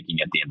decision making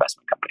at the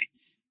investment company.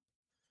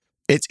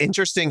 It's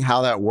interesting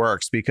how that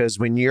works, because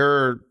when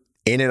you're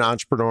in an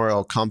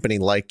entrepreneurial company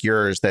like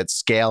yours that's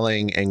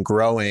scaling and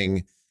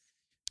growing,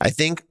 I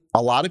think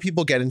a lot of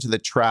people get into the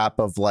trap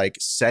of like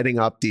setting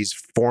up these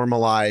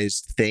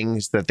formalized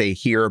things that they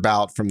hear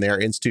about from their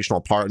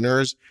institutional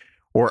partners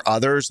or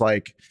others,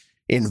 like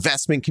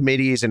investment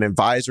committees and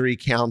advisory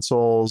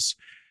councils.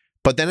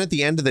 But then at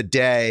the end of the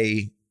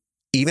day,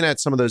 even at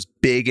some of those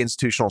big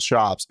institutional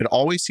shops, it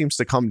always seems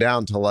to come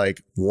down to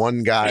like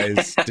one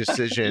guy's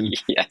decision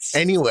Yes.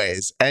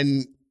 anyways.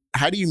 And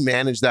how do you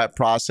manage that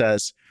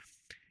process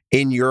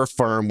in your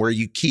firm where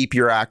you keep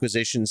your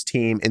acquisitions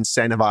team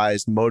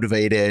incentivized,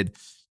 motivated,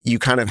 you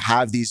kind of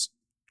have these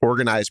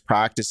organized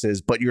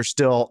practices, but you're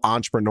still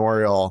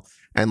entrepreneurial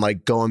and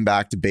like going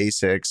back to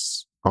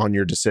basics on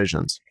your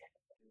decisions?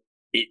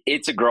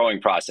 It's a growing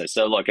process.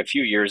 So look, a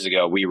few years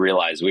ago, we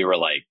realized we were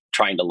like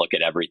trying to look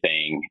at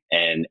everything,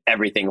 and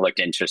everything looked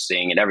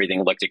interesting and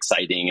everything looked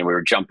exciting, and we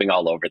were jumping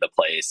all over the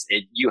place.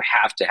 You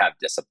have to have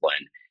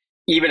discipline,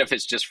 even if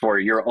it's just for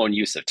your own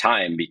use of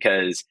time,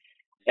 because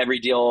every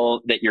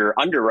deal that you're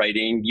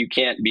underwriting, you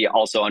can't be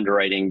also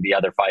underwriting the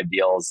other 5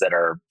 deals that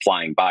are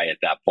flying by at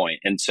that point.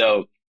 And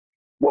so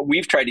what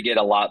we've tried to get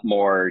a lot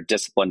more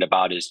disciplined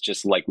about is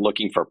just like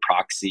looking for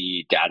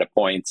proxy data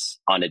points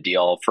on a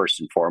deal first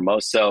and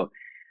foremost. So,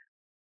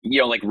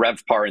 like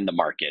RevPAR in the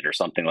market or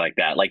something like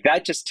that. Like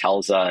that just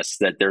tells us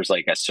that there's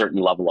like a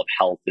certain level of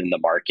health in the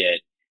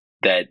market,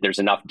 that there's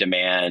enough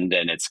demand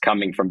and it's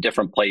coming from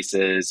different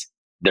places.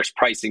 There's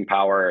pricing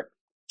power.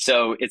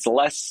 So it's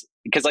less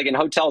because like in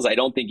hotels, I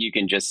don't think you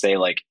can just say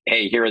like,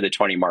 hey, here are the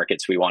 20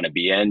 markets we want to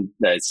be in.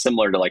 That's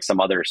similar to like some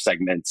other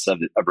segments of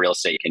real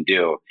estate can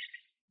do.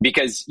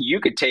 Because you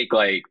could take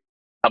like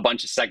a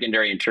bunch of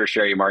secondary and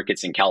tertiary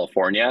markets in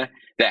California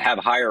that have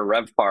higher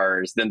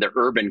RevPARs than the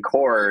urban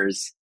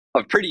cores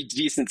of pretty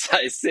decent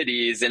sized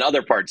cities in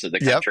other parts of the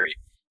Yep. country.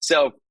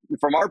 So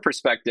from our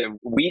perspective,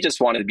 we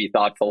just wanted to be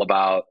thoughtful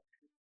about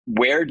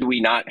where do we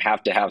not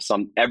have to have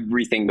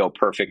everything go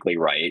perfectly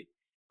right?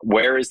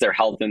 Where is there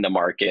health in the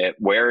market?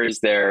 Where is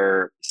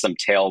there some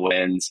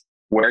tailwinds?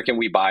 Where can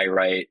we buy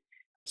right?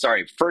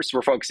 Sorry, first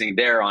we're focusing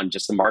there on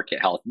just the market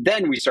health.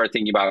 Then we start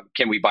thinking about,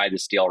 can we buy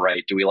this deal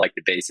right? Do we like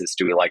the basis?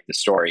 Do we like the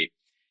story?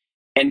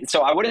 And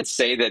so I wouldn't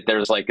say that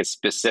there's like a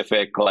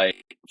specific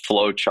like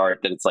flow chart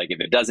that it's like, if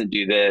it doesn't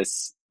do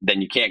this,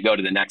 then you can't go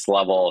to the next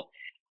level.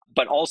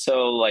 But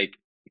also like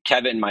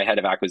Kevin, my head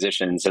of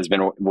acquisitions, has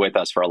been with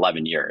us for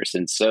 11 years.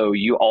 And so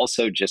you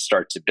also just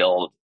start to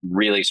build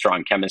really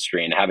strong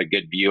chemistry and have a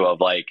good view of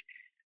like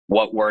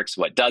what works,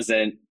 what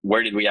doesn't,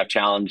 where did we have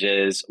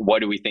challenges, what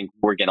do we think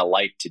we're going to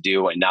like to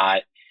do and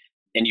not.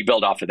 And you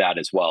build off of that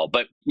as well.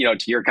 But, to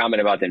your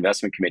comment about the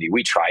investment committee,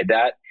 we tried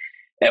that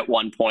at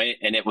one point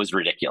and it was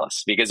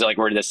ridiculous because like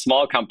we're this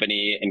small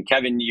company and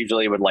Kevin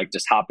usually would like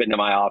just hop into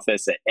my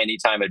office at any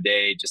time of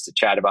day just to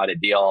chat about a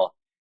deal.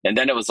 And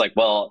then it was like,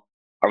 well,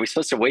 are we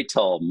supposed to wait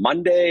till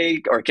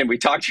Monday or can we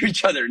talk to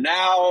each other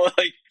now?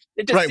 Like,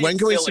 it just Right. When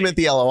can we submit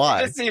the LOI?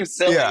 It just seems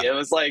silly. Yeah. It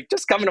was like,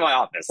 just come into my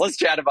office. Let's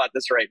chat about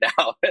this right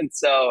now. And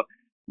so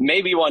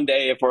maybe one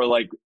day if we're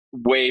like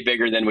way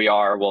bigger than we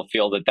are, we'll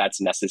feel that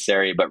that's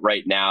necessary. But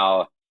right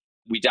now,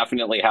 we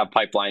definitely have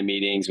pipeline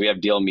meetings. We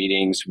have deal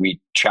meetings. We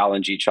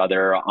challenge each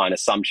other on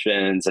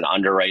assumptions and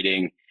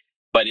underwriting.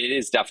 But it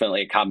is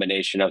definitely a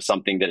combination of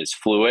something that is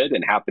fluid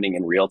and happening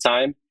in real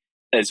time,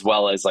 as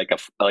well as like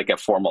a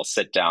formal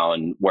sit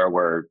down where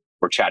we're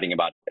chatting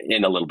about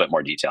in a little bit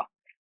more detail.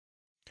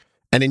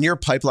 And in your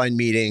pipeline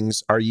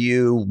meetings, are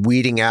you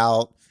weeding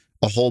out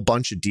a whole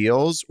bunch of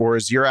deals, or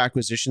is your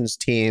acquisitions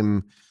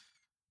team,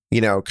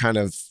 kind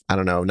of, I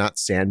don't know, not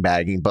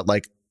sandbagging, but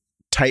like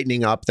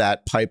tightening up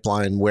that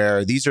pipeline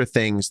where these are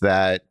things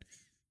that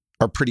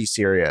are pretty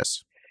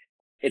serious?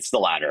 It's the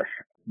latter.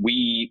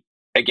 We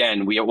at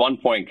one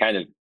point kind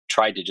of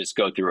tried to just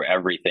go through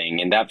everything,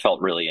 and that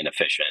felt really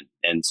inefficient.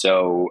 And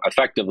so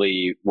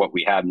effectively what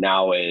we have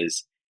now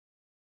is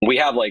we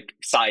have like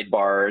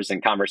sidebars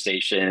and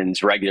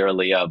conversations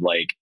regularly of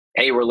like,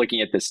 hey, we're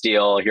looking at this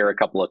deal. Here are a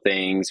couple of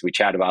things. We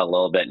chat about a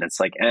little bit and it's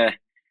like,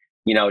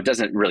 it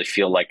doesn't really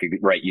feel like a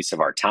right use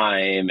of our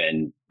time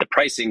and the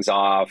pricing's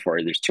off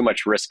or there's too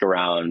much risk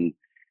around,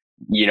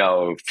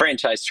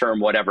 franchise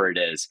term, whatever it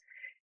is.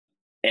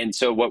 And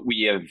so what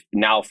we have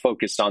now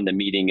focused on the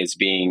meeting is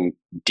being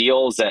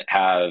deals that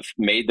have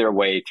made their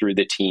way through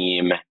the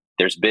team.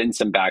 There's been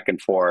some back and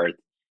forth,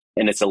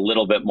 and it's a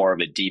little bit more of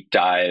a deep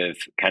dive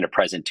kind of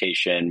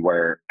presentation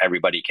where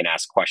everybody can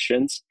ask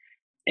questions.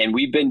 And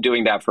we've been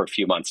doing that for a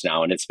few months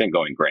now, and it's been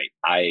going great.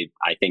 I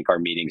think our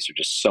meetings are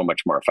just so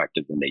much more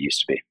effective than they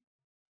used to be.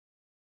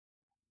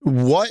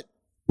 What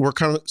were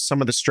kind of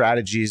some of the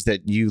strategies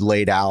that you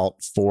laid out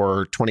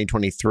for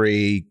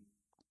 2023,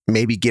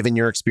 maybe given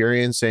your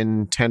experience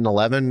in 10,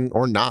 11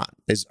 or not?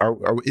 Is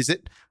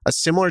it a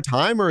similar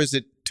time or is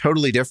it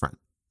totally different?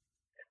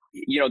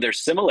 There's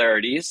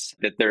similarities,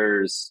 that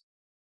there's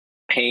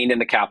pain in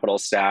the capital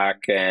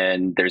stack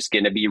and there's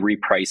going to be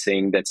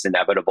repricing that's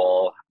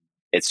inevitable.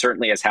 It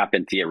certainly has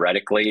happened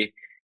theoretically.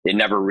 It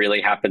never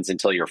really happens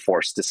until you're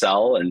forced to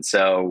sell. And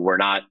so we're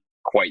not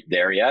quite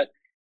there yet.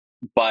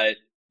 But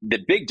the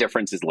big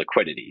difference is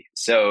liquidity.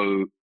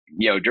 So,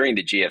 during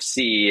the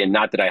GFC, and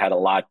not that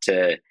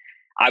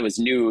I was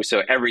new,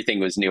 so everything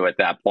was new at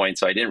that point.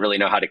 So I didn't really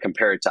know how to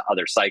compare it to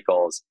other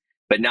cycles.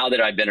 But now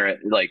that I've been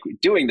like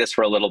doing this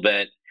for a little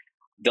bit,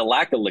 the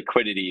lack of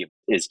liquidity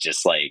is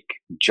just like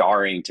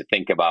jarring to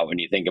think about when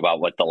you think about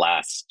what the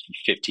last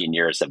 15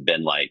 years have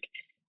been like.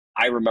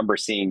 I remember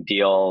seeing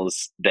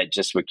deals that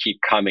just would keep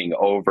coming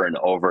over and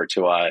over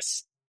to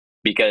us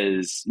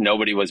because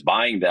nobody was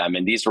buying them.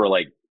 And these were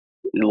like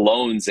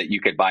loans that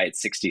you could buy at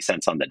 60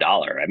 cents on the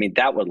dollar. I mean,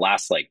 that would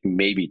last like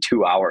maybe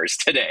 2 hours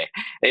today.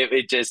 It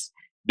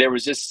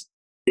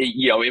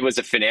was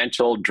a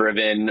financial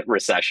driven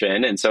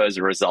recession. And so as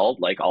a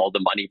result, like all the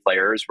money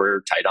players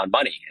were tight on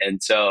money.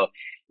 And so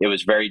it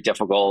was very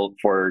difficult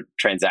for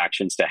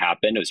transactions to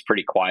happen. It was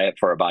pretty quiet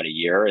for about a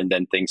year. And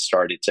then things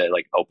started to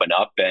like open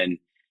up. And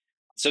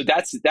so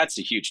that's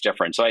a huge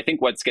difference. So I think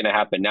what's going to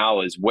happen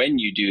now is when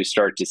you do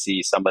start to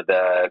see some of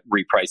the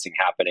repricing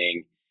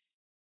happening,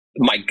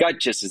 my gut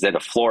just is that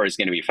a floor is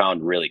going to be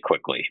found really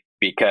quickly,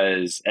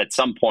 because at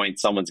some point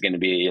someone's going to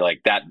be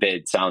like, that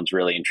bid sounds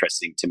really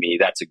interesting to me.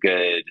 That's a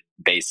good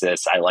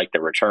basis. I like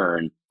the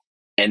return.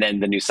 And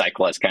then the new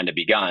cycle has kind of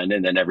begun,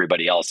 and then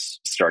everybody else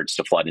starts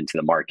to flood into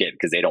the market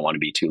because they don't want to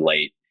be too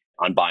late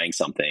on buying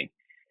something.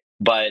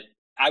 But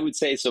I would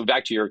say, so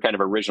back to your kind of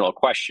original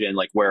question,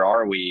 like, where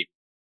are we?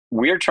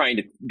 We're trying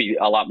to be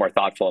a lot more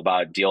thoughtful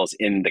about deals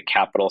in the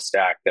capital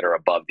stack that are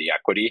above the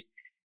equity.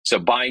 So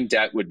buying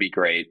debt would be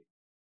great.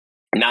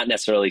 Not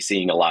necessarily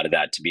seeing a lot of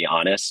that, to be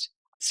honest.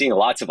 Seeing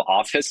lots of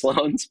office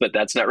loans, but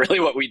that's not really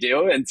what we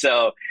do. And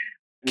so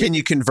Can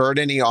you convert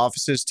any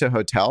offices to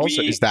hotels? Is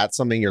we that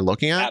something you're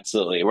looking at?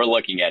 absolutely, we're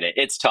looking at it.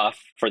 It's tough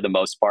for the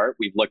most part.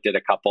 We've looked at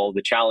a couple.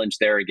 The challenge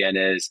there again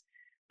is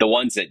the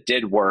ones that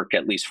did work,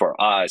 at least for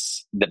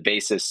us, the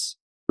basis,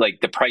 like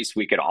the price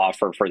we could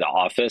offer for the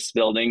office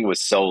building was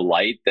so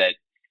light that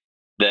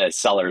the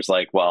seller's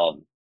like,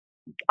 well,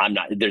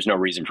 there's no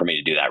reason for me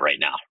to do that right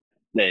now.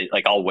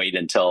 I'll wait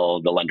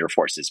until the lender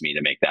forces me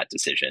to make that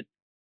decision.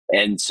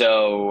 And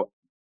so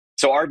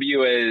our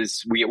view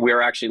is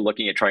we're actually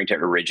looking at trying to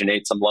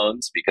originate some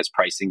loans because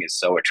pricing is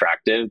so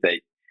attractive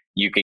that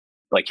you can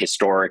like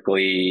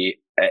historically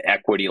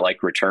equity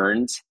like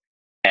returns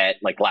at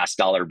like last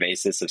dollar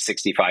basis of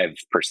 65%,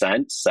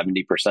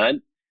 70%.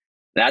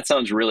 That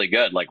sounds really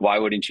good. Like, why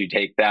wouldn't you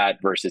take that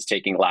versus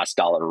taking last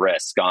dollar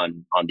risk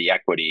on the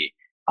equity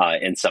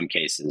in some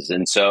cases?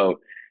 And so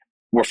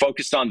we're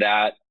focused on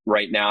that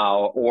right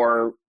now,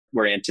 or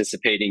we're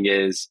anticipating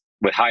is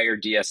with higher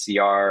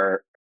DSCR,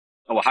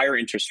 higher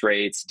interest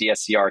rates,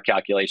 DSCR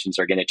calculations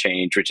are going to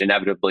change, which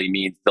inevitably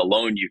means the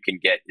loan you can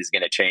get is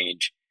going to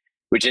change,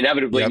 which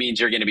inevitably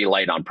means you're going to be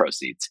light on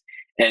proceeds.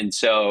 And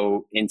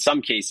so in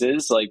some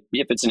cases, like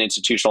if it's an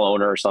institutional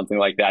owner or something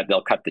like that,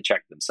 they'll cut the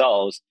check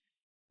themselves.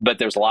 But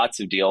there's lots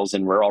of deals,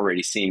 and we're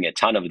already seeing a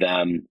ton of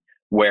them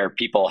where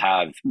people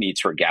have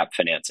needs for gap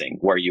financing,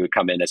 where you would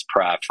come in as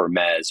pref or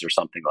mezz or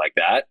something like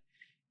that.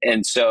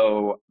 And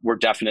so we're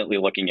definitely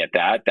looking at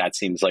that. That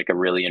seems like a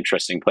really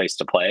interesting place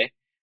to play.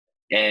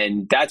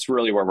 And that's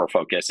really where we're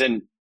focused.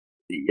 And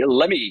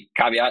let me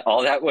caveat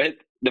all that with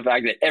the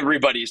fact that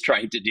everybody's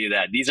trying to do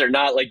that. These are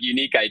not like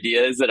unique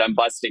ideas that I'm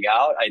busting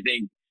out. I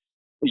think,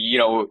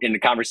 in the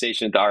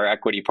conversation with our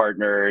equity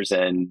partners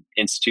and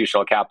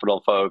institutional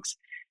capital folks,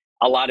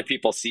 a lot of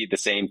people see the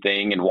same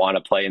thing and want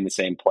to play in the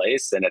same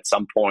place. And at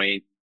some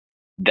point,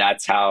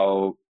 that's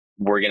how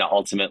we're going to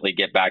ultimately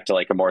get back to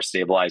like a more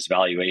stabilized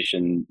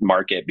valuation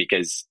market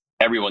because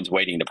everyone's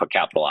waiting to put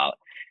capital out.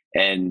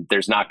 And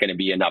there's not going to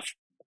be enough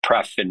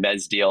pref and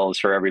mezz deals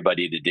for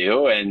everybody to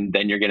do. And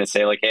then you're going to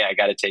say like, hey, I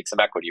got to take some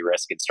equity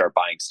risk and start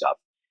buying stuff.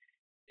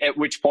 At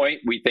which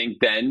point we think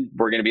then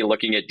we're going to be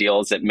looking at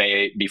deals that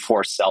may be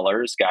forced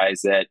sellers,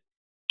 guys that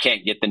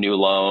can't get the new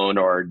loan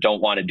or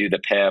don't want to do the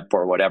PIP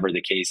or whatever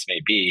the case may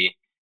be.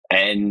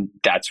 And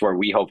that's where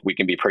we hope we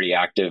can be pretty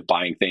active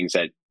buying things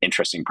at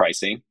interesting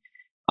pricing.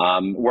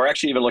 We're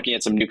actually even looking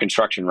at some new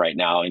construction right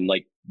now. And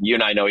like you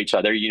and I know each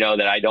other, you know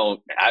that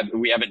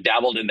we haven't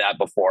dabbled in that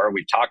before.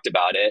 We've talked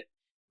about it,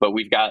 but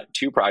we've got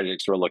 2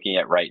 projects we're looking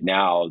at right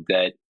now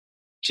that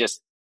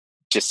just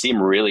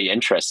seem really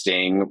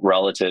interesting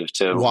relative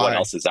to what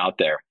else is out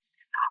there.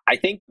 I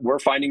think we're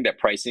finding that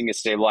pricing is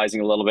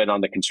stabilizing a little bit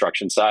on the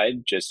construction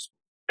side. Just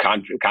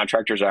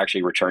contractors are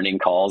actually returning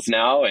calls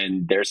now,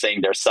 and they're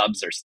saying their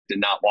subs are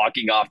not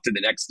walking off to the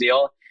next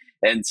deal.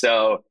 And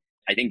so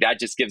I think that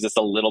just gives us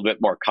a little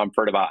bit more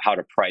comfort about how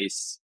to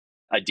price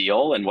a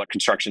deal and what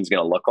construction is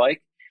going to look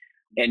like.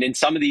 And in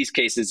some of these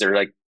cases, they're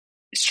like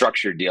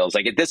structured deals.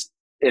 Like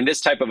in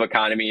this type of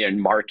economy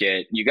and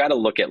market, you got to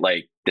look at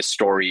like the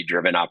story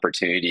driven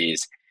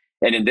opportunities.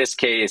 And in this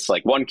case,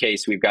 like one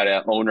case, we've got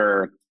an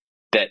owner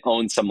that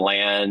owns some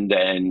land,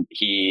 and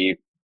he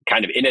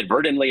kind of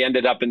inadvertently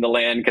ended up in the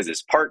land because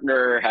his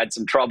partner had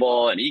some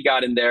trouble and he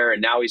got in there, and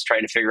now he's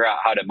trying to figure out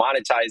how to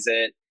monetize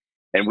it.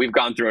 And we've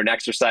gone through an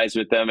exercise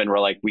with them, and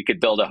we're like, we could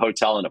build a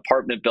hotel and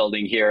apartment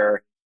building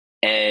here.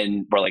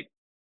 And we're like,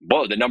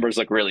 whoa, the numbers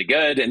look really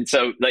good. And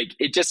so like,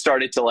 it just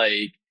started to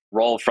like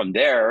roll from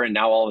there. And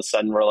now all of a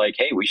sudden we're like,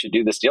 hey, we should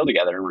do this deal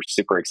together. And we're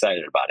super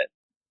excited about it.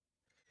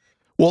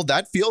 Well,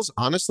 that feels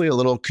honestly a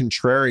little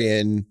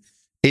contrarian.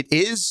 It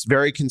is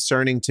very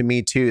concerning to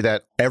me too,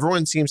 that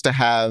everyone seems to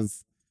have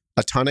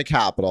a ton of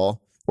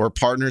capital or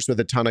partners with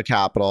a ton of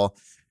capital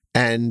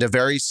and a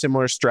very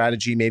similar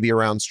strategy, maybe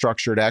around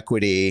structured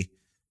equity.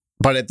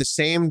 But at the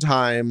same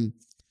time,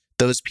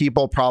 those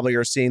people probably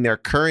are seeing their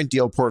current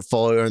deal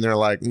portfolio and they're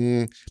like,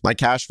 my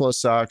cash flow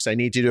sucks. I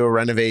need to do a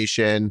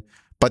renovation.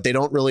 But they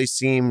don't really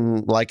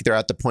seem like they're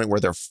at the point where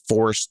they're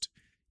forced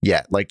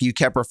yet. Like you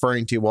kept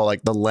referring to, well,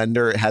 like the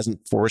lender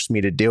hasn't forced me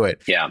to do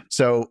it. Yeah.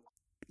 So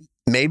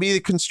maybe the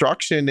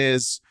construction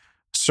is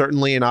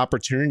certainly an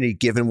opportunity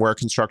given where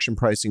construction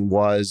pricing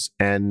was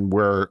and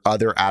where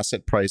other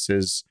asset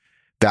prices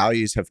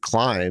values have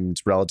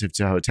climbed relative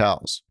to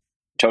hotels.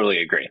 Totally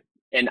agree.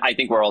 And I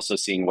think we're also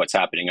seeing what's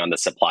happening on the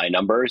supply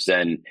numbers.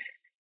 And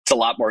it's a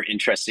lot more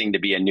interesting to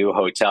be a new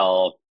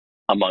hotel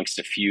amongst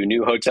a few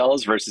new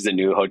hotels versus a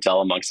new hotel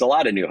amongst a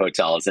lot of new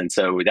hotels. And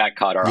so that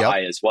caught our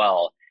eye as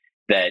well,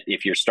 that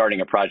if you're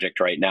starting a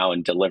project right now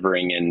and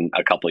delivering in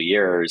a couple of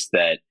years,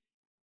 that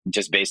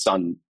just based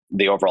on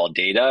the overall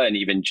data and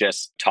even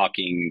just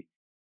talking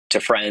to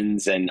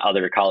friends and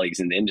other colleagues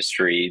in the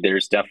industry,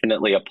 there's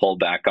definitely a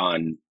pullback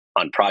on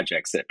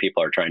projects that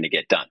people are trying to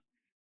get done.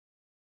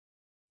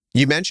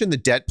 You mentioned the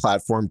debt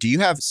platform. Do you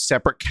have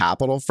separate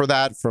capital for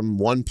that from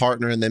one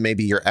partner and then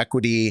maybe your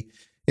equity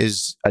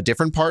is a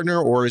different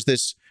partner? Or is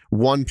this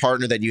one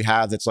partner that you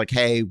have that's like,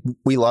 hey,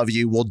 we love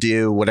you, we'll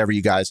do whatever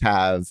you guys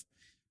have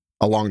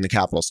along the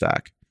capital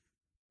stack?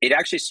 It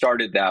actually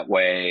started that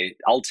way.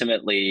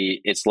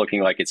 Ultimately, it's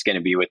looking like it's going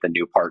to be with a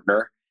new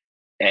partner,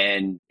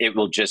 and it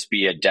will just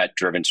be a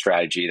debt-driven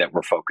strategy that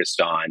we're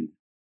focused on.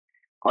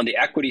 On the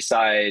equity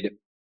side,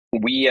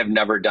 we have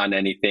never done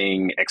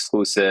anything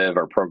exclusive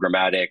or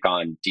programmatic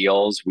on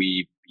deals.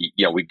 We've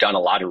done a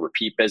lot of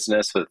repeat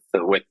business with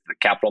the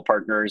capital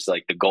partners.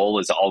 Like, the goal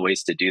is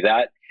always to do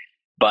that.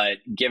 But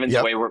given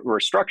the way we're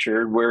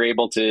structured, we're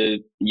able to,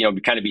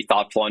 kind of be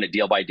thoughtful on a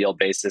deal by deal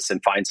basis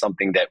and find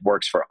something that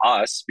works for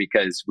us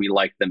because we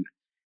like the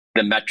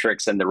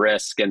metrics and the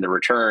risk and the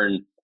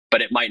return,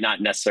 but it might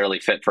not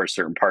necessarily fit for a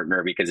certain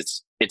partner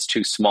because it's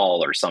too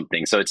small or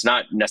something. So it's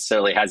not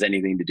necessarily has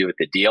anything to do with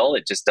the deal.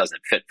 It just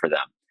doesn't fit for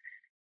them.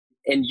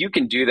 And you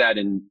can do that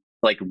in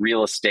like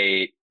real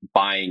estate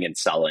buying and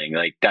selling.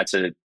 Like, that's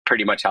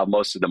pretty much how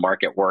most of the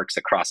market works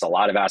across a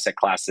lot of asset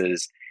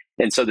classes.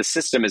 And so the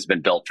system has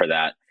been built for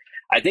that.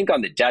 I think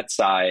on the debt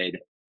side,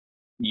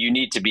 you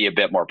need to be a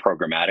bit more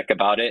programmatic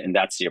about it. And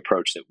that's the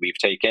approach that we've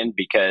taken,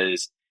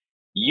 because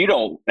you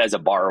don't, as a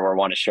borrower,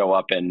 want to show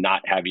up and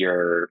not have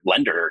your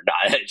lender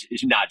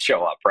not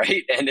show up,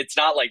 right? And it's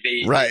not like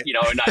they,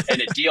 not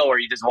in a deal where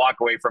you just walk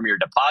away from your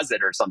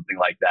deposit or something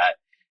like that.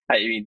 I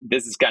mean,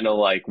 this is kind of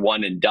like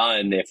one and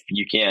done if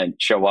you can't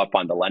show up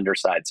on the lender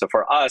side. So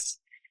for us,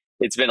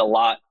 it's been a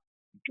lot.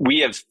 We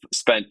have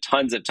spent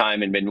tons of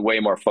time and been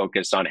way more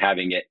focused on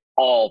having it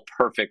all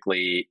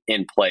perfectly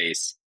in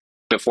place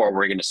before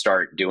we're going to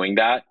start doing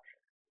that.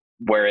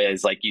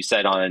 Whereas, like you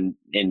said,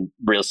 in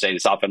real estate,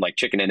 it's often like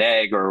chicken and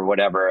egg or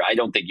whatever. I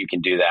don't think you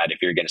can do that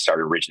if you're going to start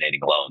originating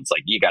loans.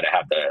 Like, you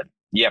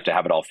have to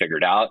have it all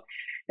figured out.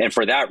 And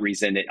for that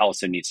reason, it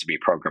also needs to be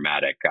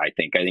programmatic. I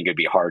think it'd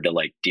be hard to,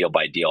 like, deal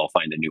by deal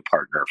find a new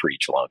partner for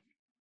each loan.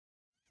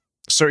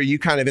 So are you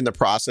kind of in the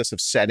process of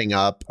setting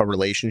up a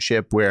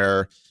relationship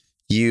where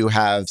you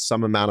have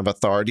some amount of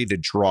authority to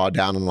draw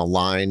down on a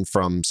line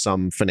from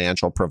some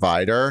financial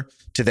provider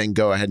to then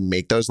go ahead and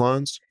make those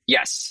loans?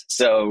 Yes.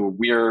 So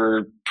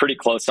we're pretty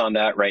close on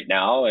that right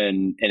now.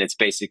 And it's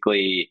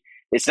basically,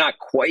 it's not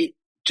quite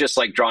just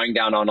like drawing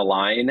down on a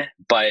line,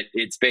 but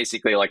it's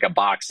basically like a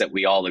box that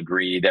we all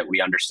agree that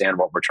we understand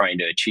what we're trying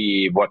to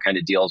achieve, what kind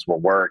of deals will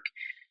work.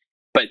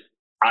 But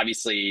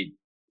obviously,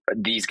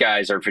 these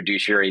guys are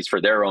fiduciaries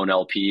for their own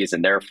LPs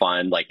and their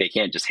fund. Like, they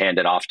can't just hand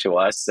it off to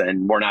us,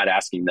 and we're not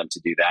asking them to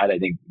do that. I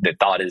think the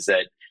thought is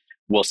that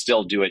we'll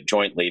still do it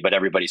jointly, but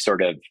everybody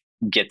sort of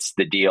gets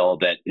the deal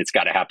that it's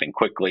got to happen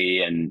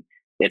quickly, and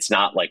it's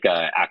not like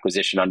a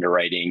acquisition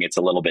underwriting. It's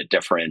a little bit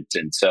different.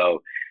 And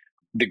so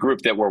the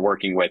group that we're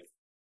working with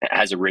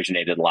has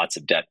originated lots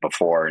of debt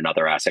before in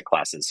other asset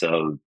classes.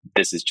 So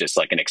this is just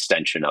like an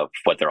extension of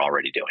what they're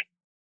already doing.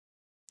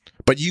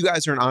 But you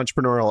guys are an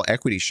entrepreneurial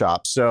equity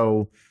shop.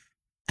 So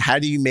how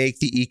do you make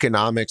the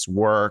economics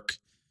work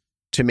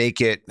to make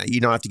it, you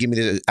don't have to give me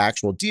the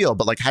actual deal,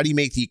 but like, how do you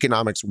make the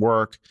economics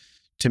work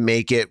to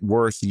make it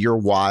worth your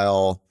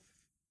while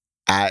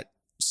at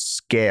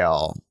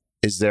scale?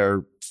 Is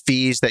there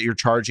fees that you're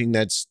charging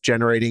that's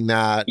generating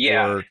that?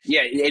 Yeah.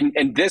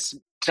 And this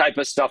type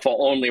of stuff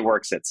only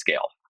works at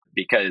scale,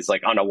 because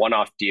like on a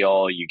one-off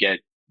deal, you get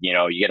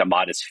a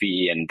modest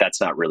fee, and that's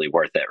not really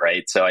worth it.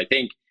 Right. So I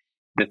think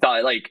the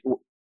thought, like,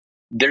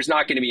 there's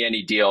not going to be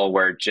any deal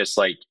where just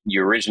like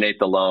you originate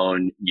the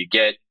loan, you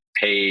get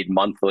paid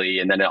monthly,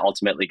 and then it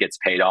ultimately gets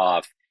paid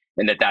off,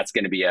 and that's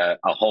going to be a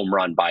home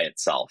run by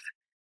itself.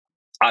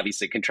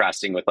 Obviously,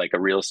 contrasting with like a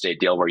real estate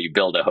deal where you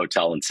build a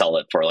hotel and sell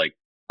it for like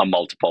a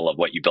multiple of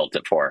what you built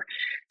it for.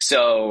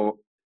 So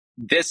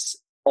this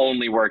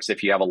only works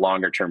if you have a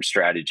longer term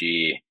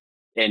strategy.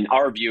 And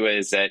our view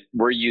is that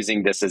we're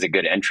using this as a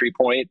good entry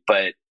point,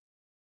 but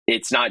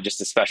it's not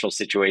just a special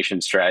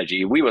situation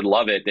strategy. We would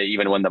love it that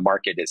even when the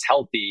market is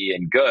healthy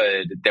and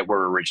good, that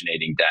we're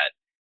originating debt.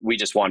 We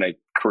just want to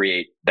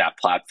create that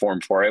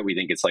platform for it. We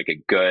think it's like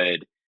a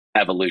good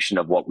evolution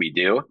of what we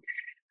do.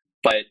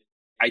 But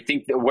I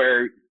think that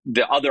where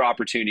the other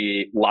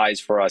opportunity lies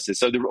for us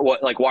is,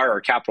 why are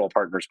our capital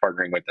partners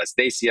partnering with us?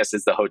 They see us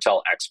as the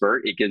hotel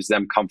expert. It gives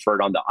them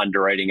comfort on the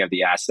underwriting of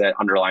the asset,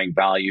 underlying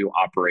value,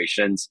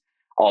 operations,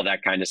 all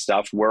that kind of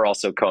stuff. We're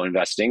also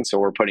co-investing, so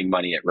we're putting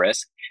money at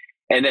risk.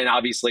 And then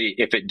obviously,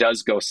 if it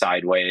does go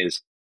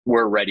sideways,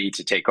 we're ready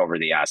to take over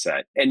the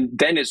asset. And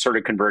then it sort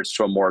of converts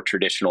to a more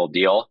traditional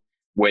deal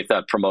with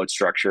a promote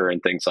structure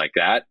and things like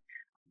that.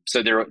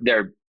 So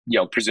there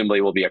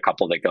presumably will be a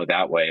couple that go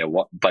that way.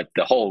 But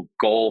the whole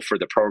goal for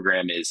the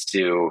program is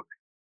to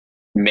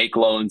make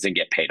loans and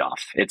get paid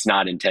off. It's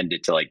not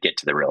intended to like get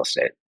to the real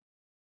estate.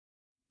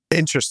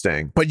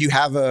 Interesting. But you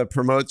have a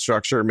promote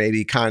structure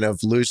maybe kind of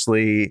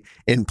loosely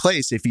in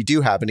place if you do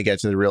happen to get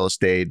to the real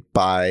estate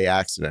by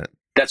accident.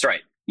 That's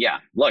right. Yeah.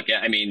 Look,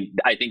 I mean,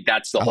 I think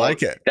that's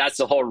that's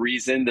the whole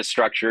reason the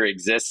structure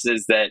exists,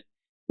 is that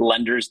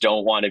lenders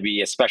don't want to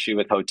be, especially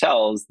with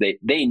hotels,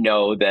 they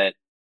know that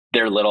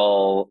they're a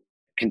little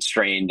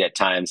constrained at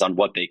times on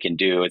what they can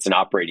do. It's an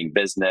operating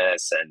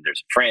business and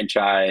there's a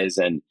franchise,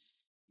 and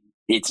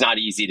it's not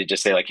easy to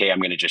just say like, hey, I'm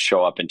going to just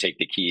show up and take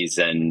the keys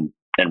and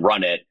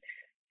run it.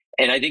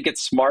 And I think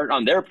it's smart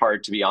on their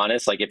part, to be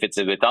honest, like if it's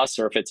with us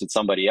or if it's with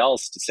somebody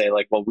else, to say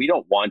like, well, we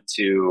don't want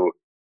to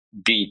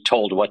be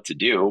told what to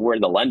do. We're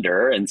the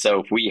lender. And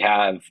so if we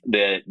have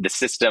the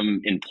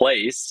system in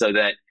place so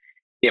that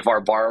if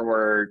our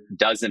borrower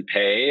doesn't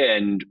pay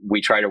and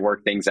we try to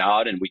work things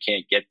out and we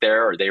can't get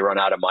there, or they run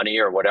out of money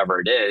or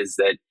whatever it is,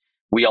 that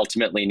we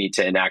ultimately need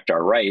to enact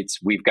our rights,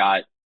 we've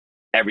got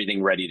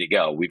everything ready to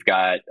go. We've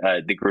got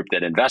the group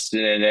that invested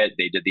in it.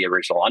 They did the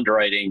original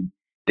underwriting.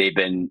 They've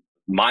been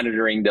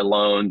monitoring the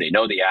loan. They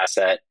know the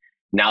asset.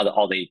 Now that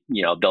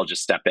they'll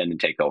just step in and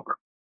take over.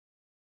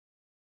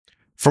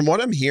 From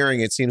what I'm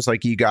hearing, it seems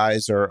like you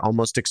guys are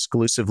almost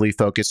exclusively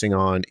focusing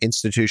on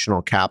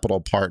institutional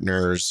capital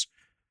partners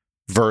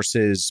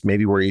versus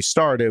maybe where you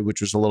started,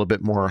 which was a little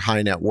bit more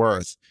high net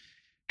worth.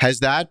 Has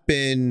that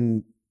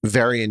been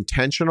very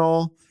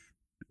intentional?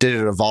 Did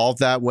it evolve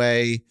that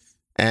way?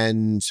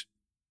 And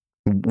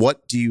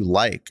what do you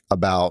like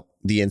about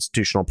the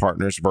institutional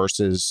partners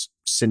versus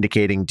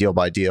syndicating deal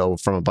by deal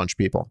from a bunch of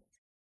people?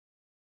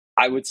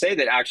 I would say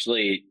that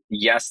actually,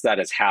 yes, that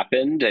has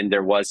happened, and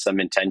there was some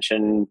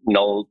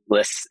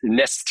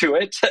intentionalness to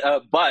it,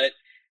 but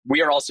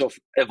we are also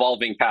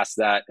evolving past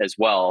that as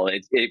well,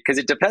 because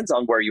it depends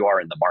on where you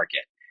are in the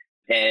market.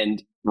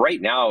 And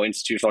right now,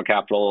 institutional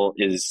capital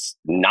is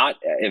not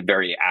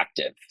very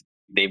active.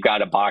 They've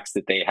got a box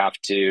that they have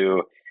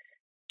to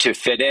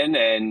fit in,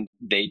 and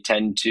they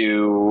tend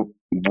to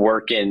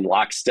work in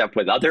lockstep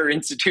with other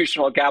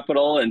institutional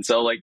capital. And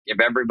so like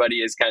if everybody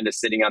is kind of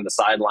sitting on the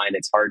sideline,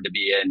 it's hard to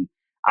be an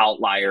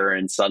outlier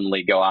and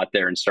suddenly go out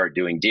there and start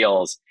doing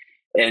deals.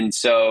 And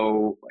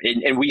so,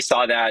 and we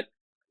saw that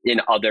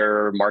in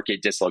other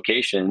market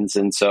dislocations.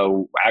 And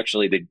so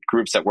actually the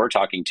groups that we're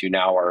talking to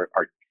now are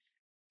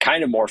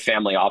kind of more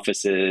family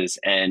offices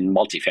and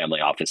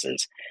multifamily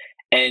offices.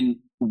 And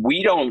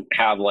we don't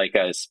have like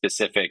a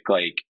specific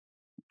like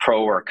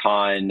pro or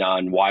con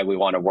on why we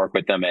want to work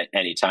with them at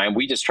any time.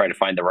 We just try to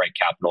find the right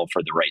capital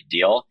for the right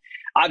deal.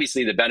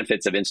 Obviously, the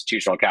benefits of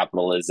institutional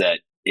capital is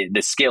that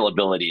the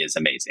scalability is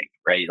amazing,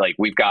 right? Like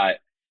we've got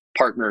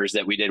partners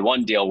that we did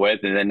one deal with,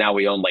 and then now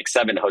we own like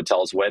 7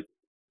 hotels with.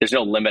 There's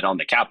no limit on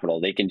the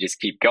capital. They can just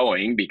keep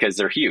going because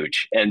they're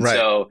huge. And right.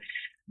 So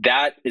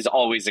that is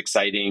always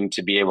exciting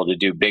to be able to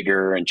do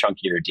bigger and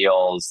chunkier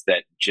deals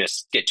that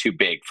just get too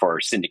big for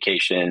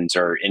syndications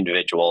or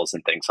individuals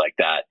and things like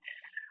that.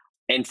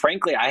 And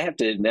frankly, I have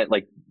to admit,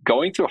 like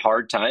going through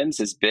hard times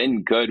has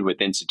been good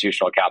with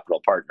institutional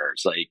capital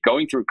partners. Like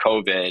going through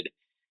COVID,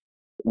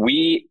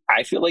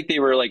 I feel like they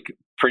were like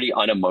pretty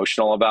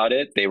unemotional about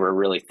it. They were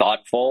really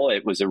thoughtful.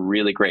 It was a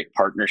really great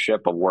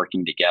partnership of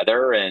working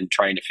together and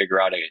trying to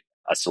figure out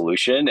a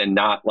solution, and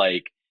not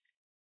like,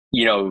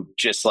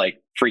 just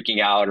like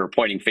freaking out or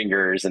pointing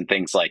fingers and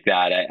things like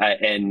that.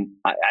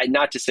 I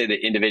not to say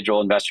that individual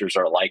investors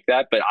are like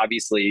that, but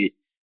obviously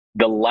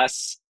the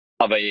less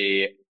of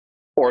a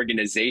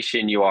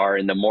organization you are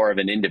and the more of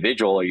an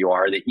individual you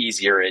are, the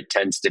easier it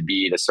tends to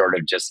be to sort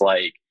of just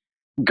like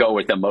go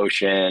with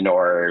emotion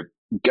or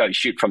go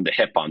shoot from the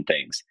hip on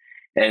things.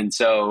 And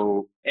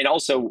so, and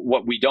also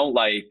what we don't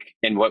like,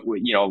 and what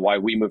why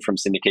we moved from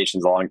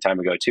syndications a long time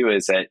ago too,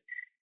 is that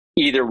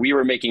either we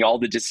were making all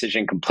the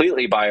decision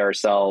completely by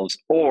ourselves,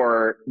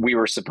 or we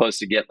were supposed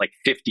to get like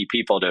 50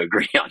 people to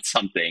agree on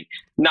something.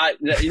 Not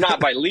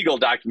by legal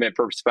document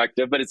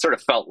perspective, but it sort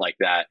of felt like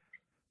that.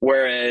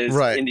 Whereas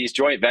right. In these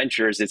joint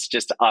ventures, it's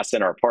just us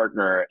and our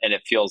partner, and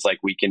it feels like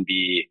we can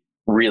be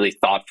really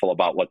thoughtful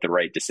about what the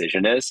right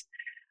decision is.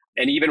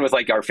 And even with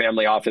like our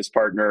family office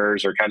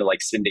partners or kind of like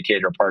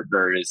syndicator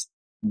partners,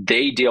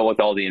 they deal with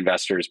all the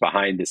investors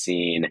behind the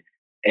scene,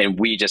 and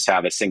we just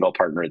have a single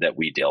partner that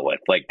we deal with.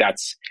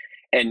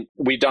 And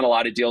we've done a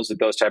lot of deals with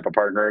those type of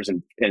partners.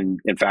 And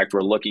in fact,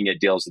 we're looking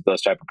at deals with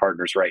those type of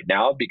partners right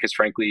now, because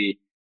frankly,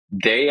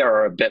 they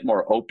are a bit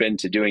more open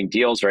to doing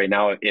deals right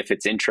now if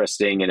it's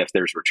interesting and if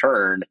there's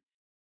return,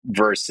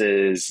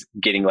 versus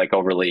getting like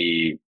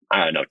overly,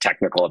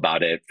 technical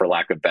about it, for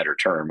lack of better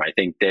term. I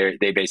think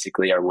they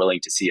basically are willing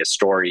to see a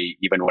story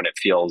even when it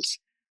feels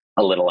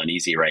a little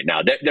uneasy right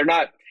now. They're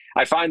not.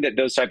 I find that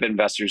those type of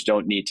investors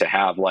don't need to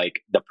have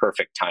like the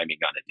perfect timing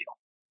on a deal.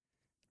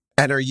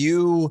 And are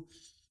you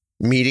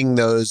meeting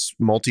those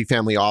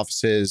multifamily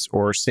offices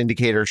or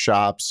syndicator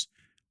shops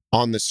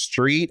on the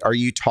street? Are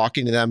you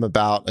talking to them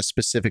about a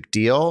specific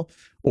deal,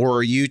 or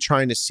are you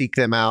trying to seek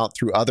them out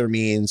through other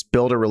means,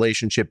 build a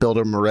relationship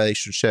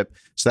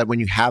so that when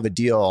you have a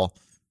deal,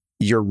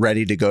 you're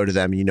ready to go to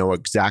them and you know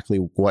exactly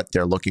what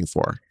they're looking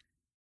for?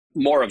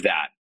 More of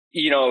that.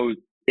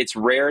 It's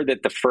rare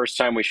that the first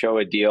time we show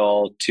a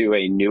deal to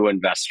a new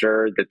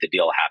investor that the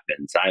deal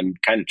happens. I'm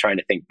kind of trying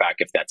to think back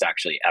if that's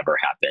actually ever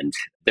happened.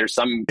 There's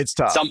some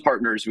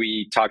partners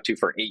we talked to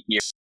for 8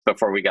 years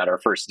before we got our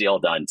first deal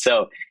done.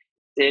 So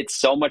it's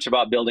so much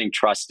about building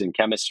trust and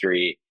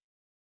chemistry.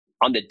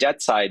 On the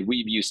debt side,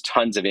 we've used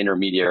tons of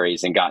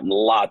intermediaries and gotten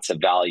lots of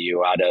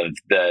value out of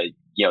the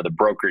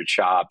brokerage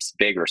shops,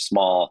 big or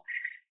small.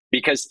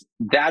 because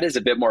that is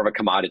a bit more of a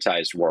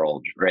commoditized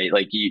world, right?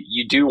 Like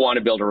you do want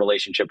to build a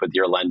relationship with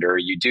your lender.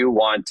 You do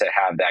want to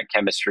have that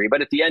chemistry.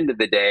 But at the end of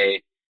the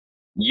day,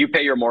 you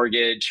pay your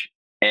mortgage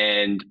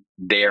and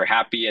they are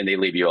happy and they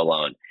leave you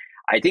alone.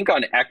 I think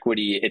on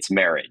equity, it's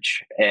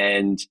marriage.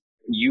 And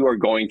you are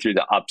going through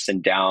the ups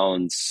and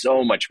downs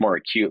so much more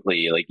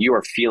acutely. Like you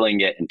are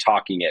feeling it and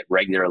talking it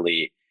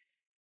regularly,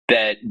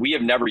 that we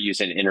have never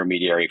used an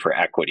intermediary for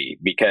equity,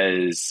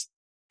 because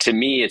to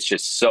me, it's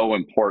just so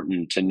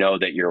important to know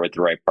that you're with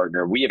the right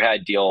partner. We have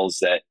had deals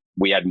that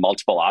we had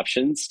multiple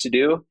options to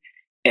do,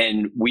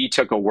 and we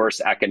took a worse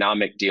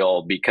economic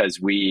deal because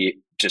we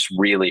just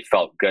really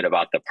felt good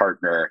about the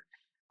partner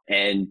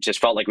and just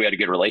felt like we had a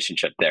good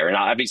relationship there. And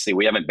obviously,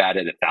 we haven't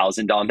batted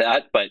 1,000 on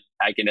that, but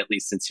I can at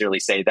least sincerely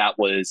say that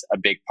was a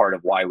big part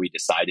of why we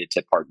decided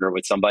to partner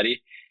with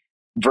somebody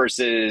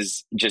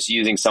versus just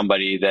using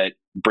somebody that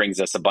brings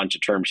us a bunch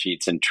of term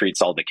sheets and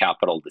treats all the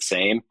capital the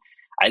same.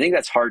 I think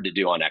that's hard to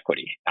do on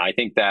equity. I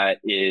think that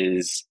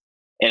is,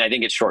 and I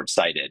think it's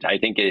short-sighted. I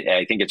think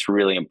it's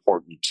really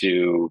important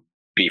to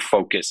be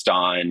focused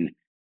on,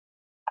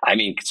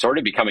 sort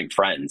of becoming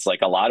friends.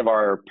 Like a lot of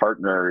our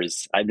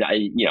partners, I'm not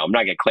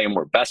going to claim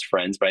we're best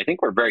friends, but I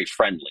think we're very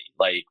friendly.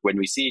 Like when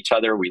we see each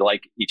other, we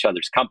like each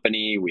other's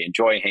company. We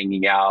enjoy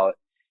hanging out.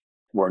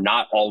 We're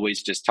not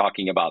always just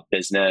talking about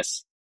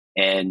business.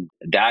 And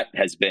that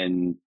has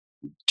been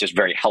just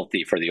very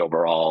healthy for the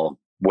overall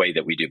way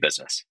that we do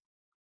business.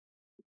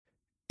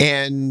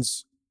 And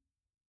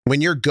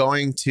when you're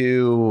going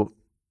to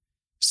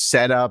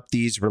set up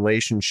these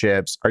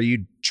relationships, are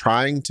you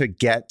trying to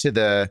get to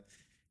the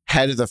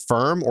head of the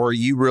firm, or are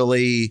you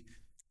really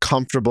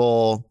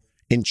comfortable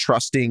in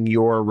trusting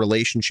your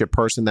relationship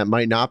person that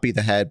might not be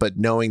the head, but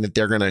knowing that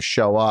they're going to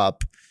show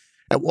up?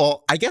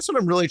 Well, I guess what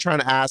I'm really trying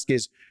to ask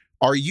is,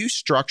 are you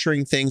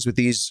structuring things with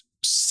these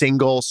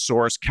single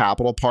source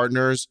capital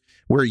partners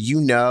where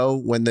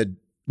when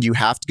you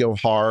have to go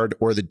hard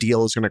or the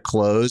deal is going to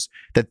close,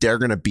 that they're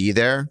going to be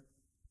there?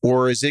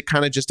 Or is it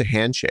kind of just a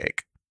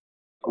handshake?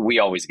 We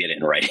always get it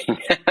in writing.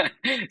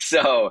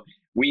 So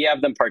we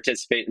have them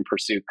participate in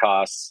pursuit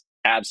costs,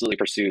 absolutely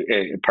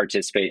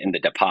participate in the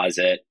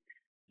deposit.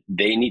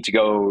 They need to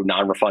go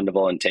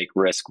non-refundable and take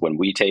risk when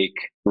we take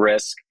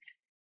risk.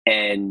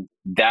 And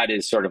that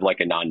is sort of like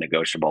a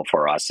non-negotiable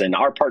for us. And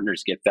our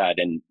partners get that.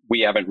 And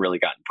we haven't really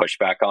gotten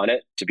pushback on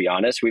it, to be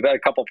honest. We've had a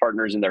couple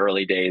partners in the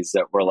early days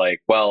that were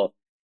like, well,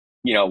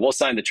 we'll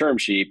sign the term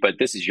sheet, but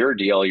this is your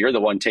deal. You're the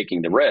one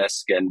taking the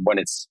risk. And when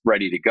it's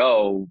ready to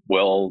go,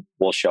 we'll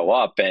show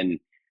up. And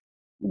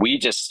we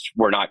just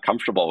were not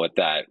comfortable with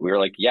that. We were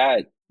like,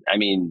 yes,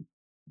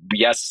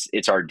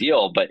 it's our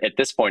deal, but at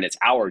this point, it's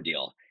our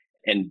deal.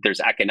 And there's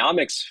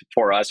economics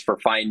for us for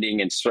finding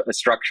and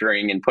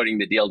structuring and putting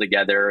the deal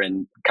together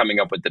and coming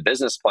up with the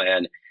business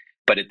plan.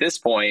 But at this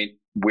point,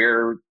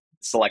 we're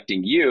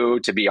selecting you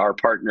to be our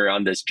partner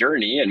on this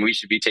journey, and we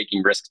should be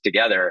taking risks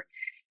together.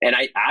 And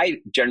I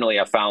generally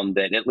have found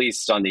that, at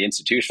least on the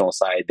institutional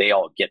side, they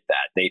all get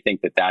that. They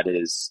think that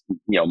is,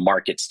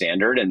 market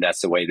standard, and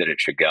that's the way that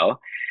it should go.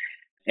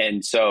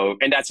 And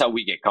that's how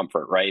we get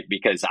comfort, right?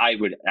 Because I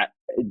would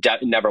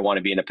never want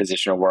to be in a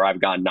position where I've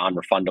gone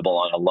non-refundable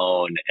on a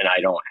loan and I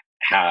don't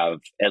have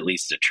at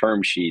least a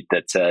term sheet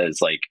that says,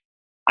 like,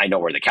 I know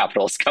where the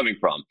capital is coming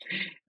from.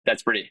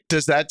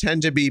 Does that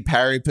tend to be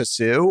pari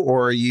passu,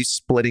 or are you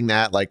splitting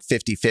that like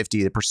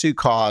 50-50, the pursuit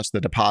cost, the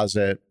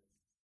deposit?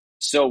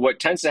 So what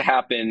tends to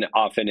happen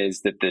often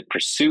is that the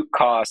pursuit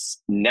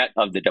costs net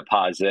of the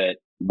deposit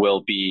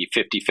will be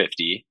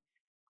 50-50.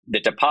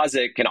 The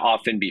deposit can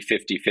often be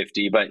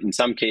 50-50, but in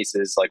some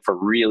cases, like for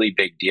really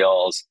big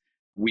deals,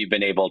 we've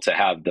been able to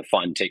have the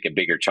fund take a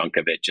bigger chunk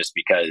of it, just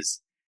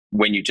because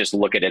when you just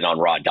look at it on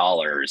raw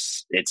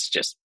dollars,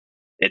 it's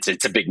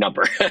a big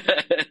number.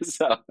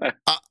 So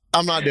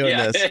I'm not doing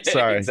this.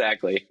 Sorry.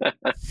 Exactly.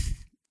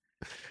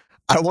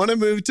 I want to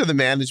move to the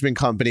management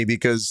company,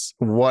 because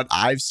what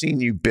I've seen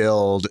you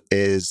build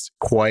is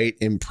quite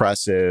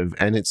impressive.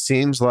 And it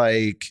seems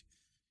like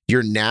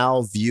you're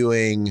now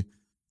viewing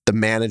the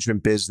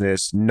management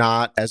business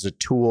not as a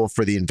tool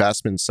for the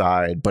investment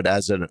side, but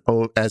as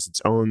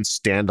its own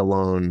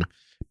standalone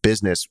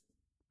business.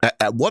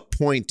 At what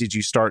point did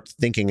you start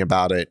thinking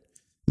about it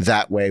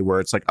that way,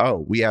 where it's like,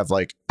 oh, we have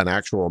like an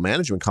actual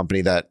management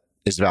company that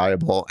is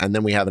valuable, and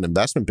then we have an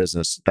investment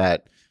business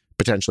that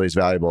potentially is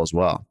valuable as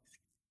well?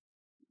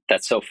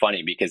 That's so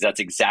funny, because that's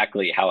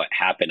exactly how it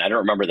happened. I don't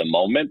remember the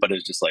moment, but it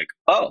was just like,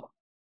 oh,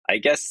 I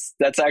guess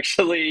that's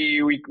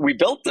actually, we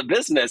built the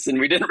business and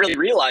we didn't really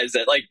realize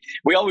it. Like,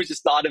 we always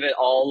just thought of it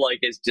all like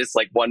as just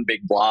like one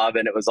big blob,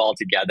 and it was all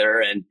together.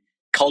 And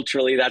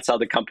culturally, that's how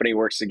the company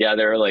works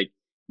together. Like,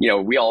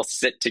 we all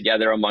sit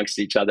together amongst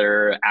each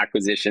other,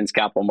 acquisitions,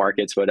 capital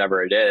markets,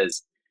 whatever it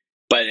is.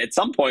 But at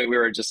some point we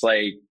were just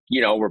like,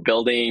 we're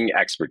building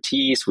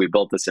expertise. We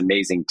built this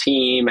amazing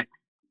team,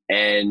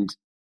 and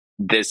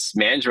this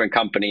management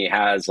company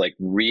has like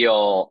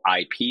real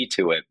IP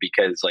to it,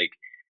 because like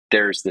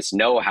there's this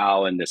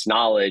know-how and this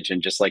knowledge,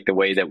 and just like the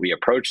way that we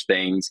approach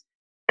things,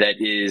 that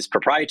is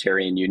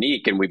proprietary and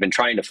unique. And we've been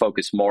trying to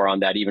focus more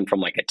on that, even from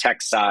like a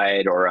tech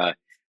side or a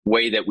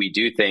way that we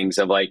do things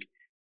of like,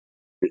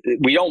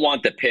 we don't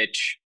want the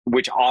pitch,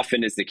 which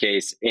often is the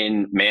case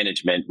in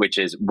management, which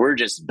is we're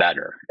just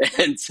better.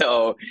 And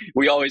so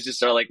we always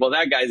just are like, well,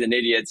 that guy's an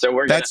idiot. So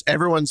that's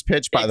everyone's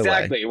pitch, by the way.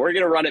 Exactly. We're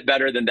going to run it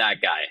better than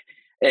that guy.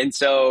 And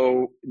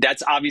so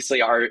that's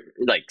obviously our,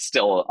 like,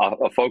 still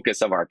a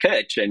focus of our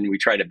pitch. And we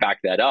try to back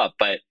that up.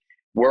 But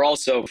we're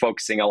also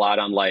focusing a lot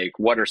on like,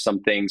 what are some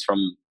things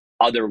from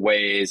other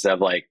ways of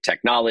like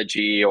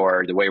technology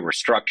or the way we're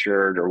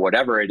structured or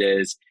whatever it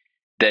is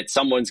that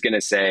someone's going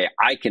to say,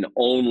 I can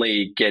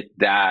only get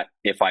that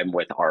if I'm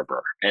with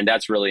Arbor. And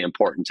that's really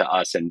important to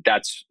us. And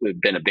that's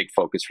been a big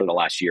focus for the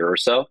last year or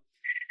so.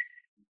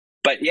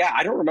 But yeah,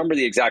 I don't remember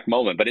the exact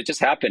moment, but it just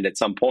happened at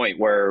some point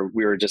where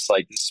we were just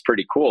like, this is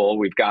pretty cool.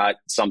 We've got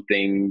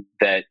something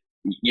that,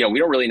 you know, we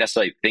don't really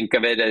necessarily think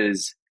of it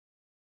as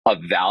a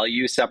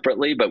value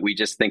separately, but we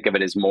just think of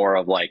it as more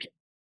of like,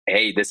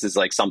 hey, this is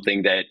like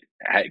something that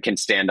can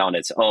stand on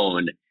its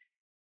own.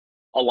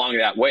 Along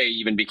that way,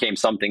 even became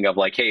something of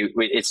like, hey,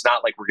 it's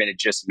not like we're going to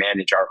just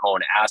manage our own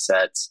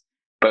assets.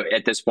 But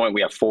at this point,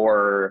 we have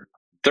 4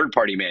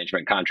 third-party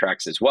management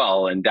contracts as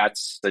well. And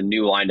that's a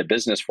new line of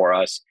business for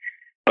us.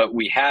 But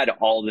we had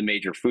all the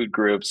major food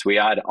groups, we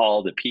had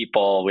all the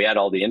people, we had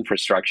all the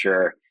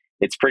infrastructure.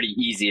 It's pretty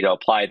easy to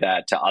apply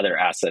that to other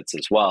assets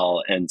as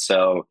well. And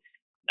so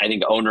I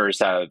think owners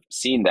have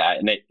seen that.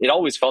 And it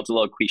always felt a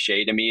little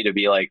cliche to me to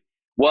be like,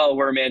 well,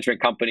 we're a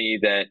management company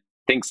that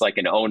thinks like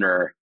an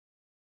owner.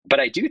 But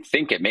I do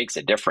think it makes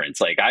a difference.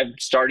 Like I'm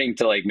starting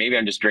to like, maybe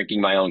I'm just drinking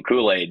my own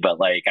Kool-Aid, but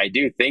like, I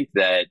do think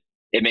that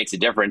it makes a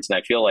difference. And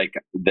I feel like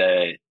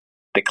the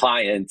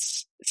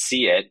clients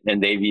see it,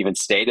 and they've even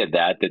stated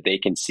that they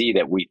can see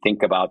that we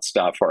think about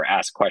stuff or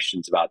ask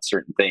questions about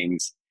certain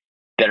things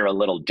that are a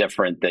little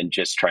different than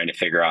just trying to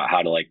figure out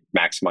how to like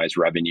maximize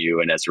revenue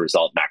and as a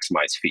result,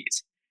 maximize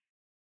fees.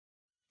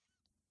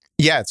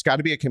 Yeah, it's got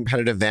to be a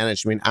competitive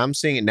advantage. I mean, I'm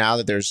seeing it now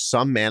that there's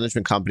some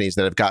management companies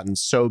that have gotten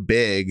so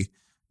big.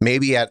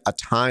 Maybe at a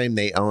time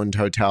they owned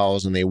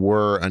hotels and they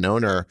were an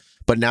owner,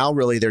 but now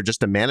really they're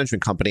just a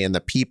management company, and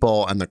the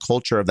people and the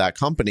culture of that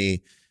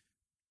company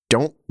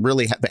don't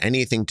really have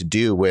anything to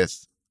do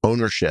with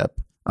ownership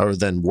other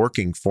than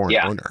working for an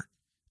owner.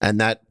 And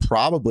that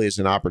probably is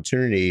an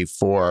opportunity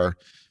for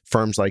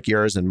firms like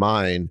yours and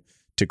mine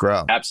to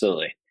grow.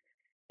 Absolutely.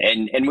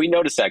 And we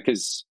noticed that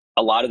because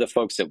a lot of the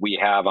folks that we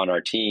have on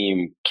our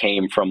team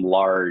came from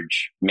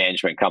large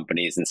management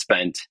companies and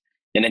spent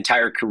an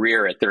entire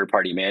career at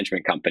third-party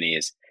management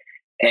companies.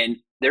 And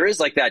there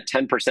is like that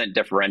 10%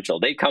 differential.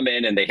 They come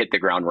in and they hit the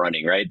ground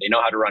running, right? They know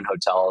how to run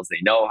hotels.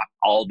 They know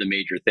all the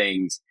major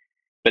things.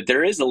 But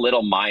there is a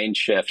little mind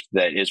shift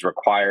that is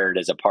required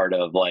as a part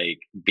of like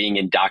being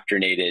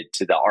indoctrinated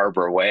to the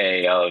Arbor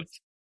way of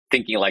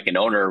thinking like an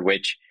owner,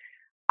 which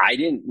I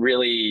didn't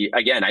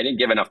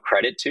give enough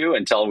credit to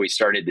until we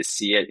started to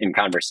see it in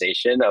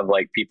conversation of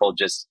like people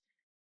just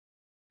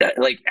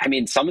like, I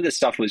mean, some of this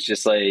stuff was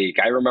just like,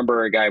 I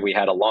remember a guy we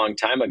had a long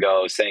time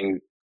ago saying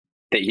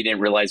that he didn't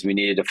realize we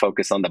needed to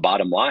focus on the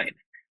bottom line.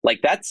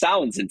 Like that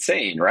sounds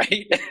insane,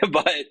 right?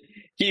 But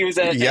he was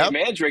at a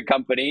management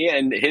company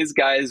and his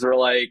guys were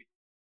like,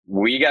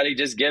 we got to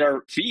just get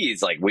our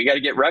fees. Like we got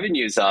to get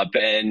revenues up.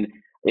 And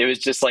it was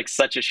just like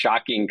such a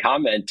shocking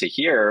comment to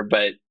hear,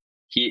 but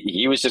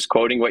he was just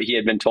quoting what he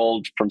had been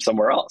told from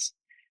somewhere else.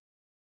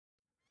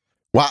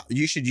 Wow,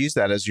 you should use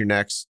that as your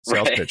next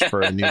sales pitch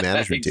for a new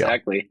management deal.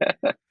 Exactly.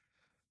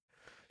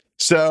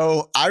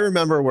 So I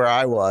remember where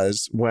I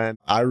was when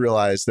I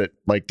realized that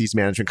like these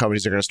management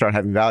companies are going to start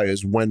having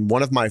values. When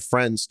one of my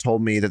friends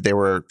told me that they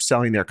were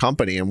selling their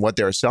company and what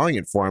they were selling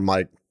it for, I'm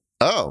like,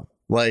 oh,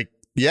 like,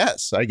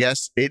 yes, I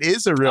guess it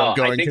is a real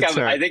going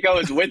concern. I think I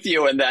was with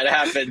you when that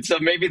happened. So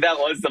maybe that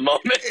was the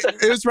moment.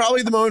 It was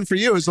probably the moment for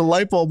you. It was a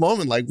light bulb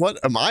moment. Like, what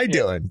am I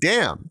doing?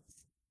 Damn.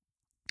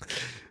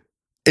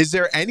 Is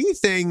there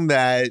anything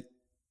that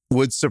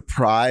would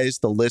surprise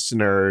the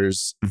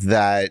listeners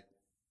that,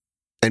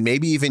 and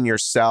maybe even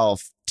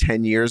yourself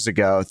 10 years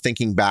ago,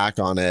 thinking back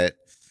on it,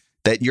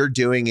 that you're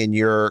doing in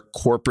your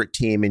corporate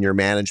team, in your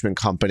management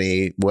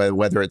company,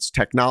 whether it's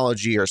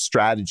technology or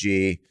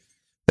strategy,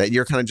 that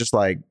you're kind of just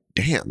like,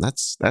 damn,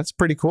 that's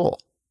pretty cool?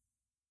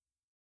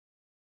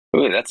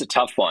 Ooh, that's a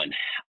tough one.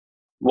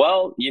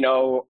 Well,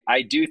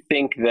 I do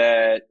think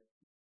that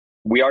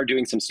we are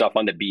doing some stuff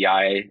on the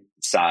BI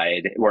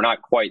side. We're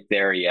not quite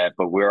there yet,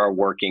 but we are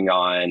working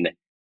on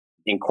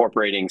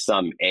incorporating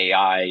some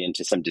AI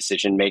into some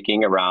decision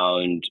making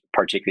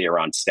particularly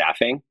around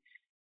staffing.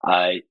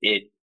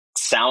 It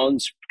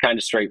sounds kind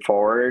of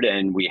straightforward,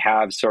 and we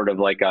have sort of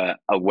like a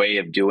way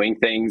of doing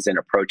things and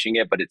approaching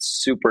it, but it's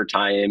super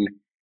time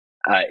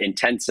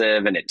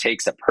intensive, and it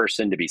takes a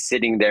person to be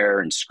sitting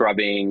there and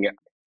scrubbing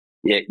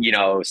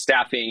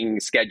staffing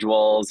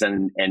schedules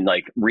and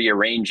like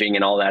rearranging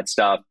and all that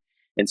stuff.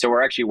 And so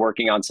we're actually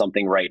working on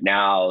something right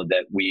now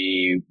that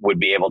we would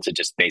be able to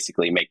just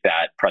basically make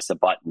that, press a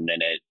button,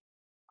 and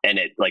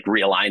it like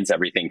realigns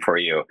everything for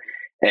you.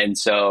 And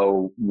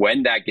so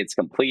when that gets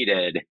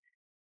completed,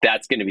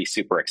 that's going to be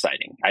super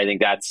exciting. I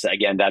think that's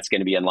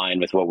going to be in line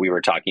with what we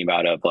were talking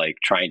about of like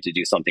trying to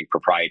do something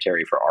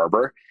proprietary for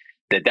Arbor.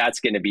 That's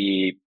going to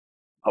be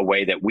a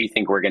way that we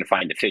think we're going to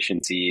find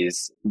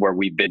efficiencies where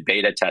we've been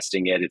beta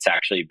testing it. It's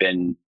actually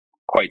been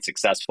quite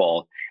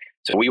successful.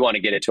 So we want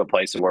to get it to a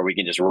place where we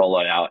can just roll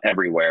it out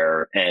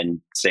everywhere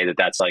and say that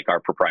that's like our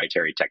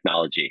proprietary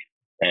technology.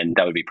 And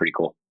that would be pretty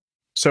cool.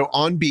 So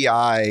on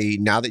BI,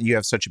 now that you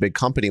have such a big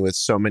company with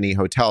so many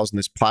hotels in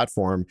this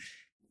platform,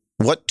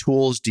 what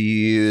tools do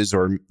you use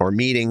or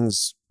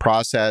meetings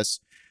process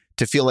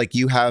to feel like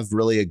you have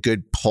really a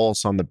good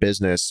pulse on the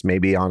business,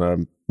 maybe on a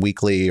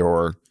weekly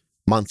or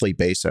monthly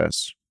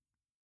basis?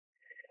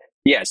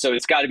 Yeah, so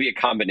it's got to be a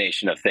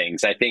combination of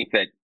things. I think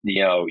that,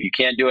 you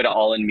can't do it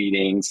all in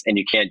meetings and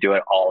you can't do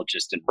it all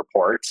just in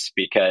reports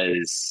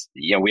because,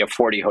 we have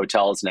 40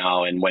 hotels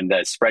now. And when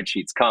the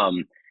spreadsheets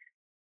come,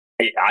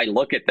 I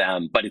look at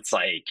them, but it's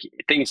like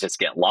things just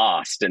get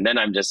lost. And then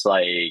I'm just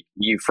like,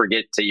 you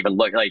forget to even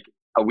look. Like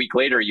a week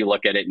later, you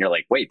look at it and you're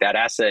like, wait, that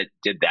asset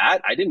did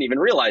that? I didn't even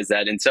realize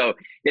that. And so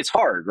it's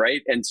hard,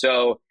 right? And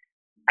so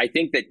I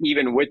think that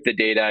even with the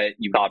data,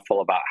 you're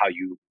thoughtful about how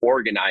you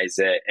organize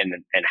it and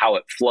how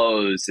it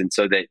flows. And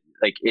so that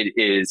like it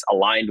is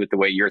aligned with the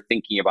way you're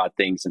thinking about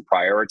things and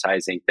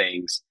prioritizing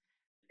things.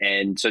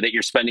 And so that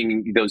you're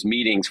spending those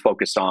meetings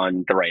focused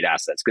on the right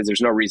assets, because there's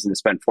no reason to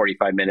spend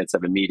 45 minutes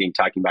of a meeting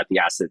talking about the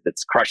asset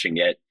that's crushing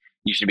it.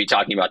 You should be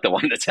talking about the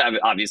one that's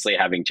obviously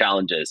having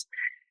challenges.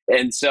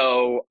 And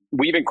so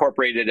we've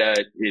incorporated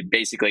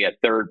basically a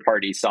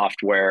third-party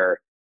software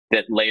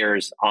that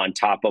layers on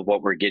top of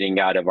what we're getting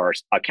out of our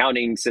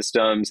accounting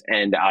systems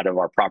and out of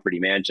our property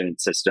management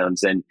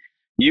systems. And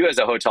you as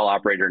a hotel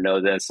operator know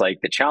this, like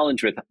the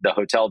challenge with the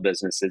hotel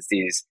business is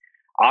these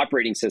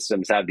operating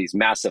systems have these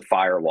massive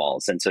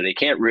firewalls. And so they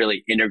can't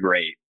really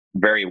integrate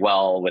very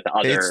well with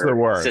other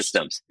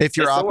systems. If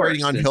you're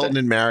operating on Hilton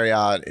and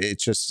Marriott,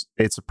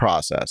 it's a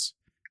process.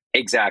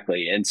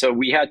 Exactly. And so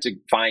we had to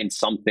find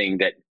something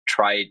that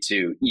tried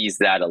to ease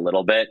that a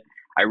little bit.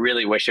 I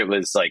really wish it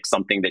was like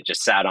something that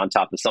just sat on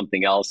top of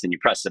something else and you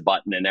press a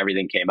button and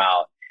everything came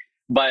out.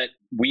 But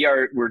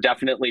we're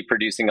definitely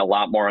producing a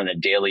lot more on a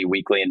daily,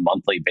 weekly, and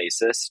monthly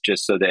basis,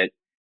 just so that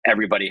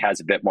everybody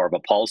has a bit more of a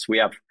pulse. We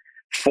have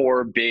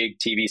 4 big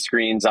TV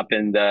screens up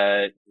in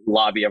the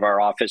lobby of our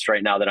office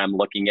right now that I'm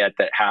looking at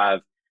that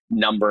have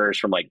numbers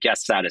from like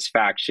guest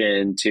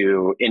satisfaction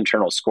to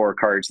internal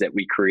scorecards that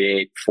we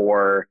create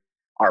for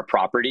our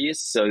properties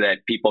so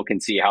that people can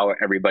see how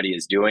everybody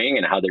is doing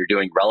and how they're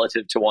doing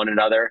relative to one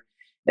another.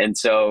 And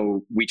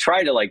so we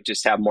try to like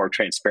just have more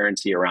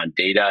transparency around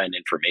data and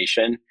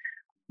information.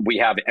 We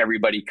have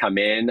everybody come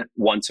in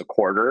once a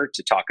quarter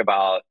to talk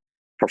about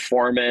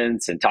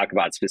performance and talk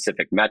about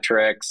specific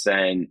metrics.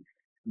 And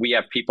we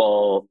have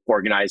people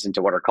organized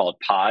into what are called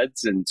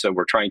pods. And so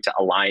we're trying to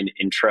align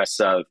interests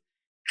of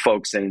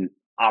folks in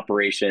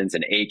operations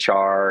and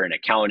HR and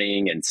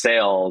accounting and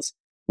sales,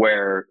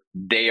 where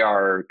they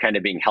are kind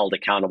of being held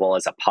accountable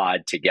as a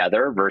pod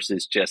together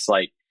versus just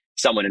like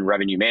someone in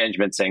revenue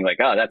management saying like,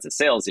 oh, that's a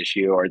sales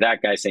issue, or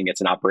that guy saying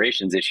it's an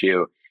operations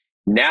issue.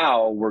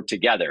 Now we're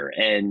together.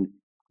 And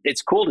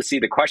it's cool to see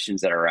the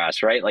questions that are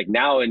asked, right? Like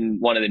now in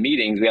one of the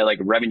meetings, we had like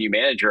a revenue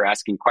manager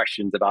asking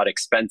questions about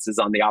expenses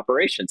on the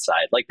operations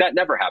side. Like that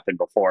never happened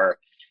before.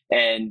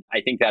 And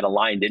I think that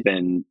aligned has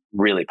been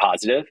really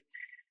positive.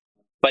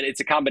 But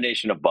it's a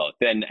combination of both.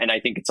 And I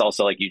think it's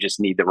also like you just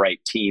need the right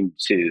team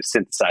to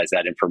synthesize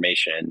that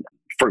information.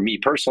 For me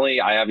personally,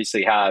 I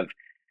obviously have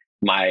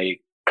my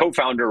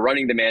co-founder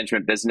running the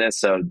management business.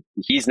 So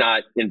he's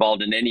not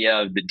involved in any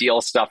of the deal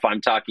stuff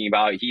I'm talking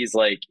about. He's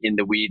like in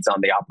the weeds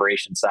on the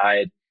operation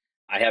side.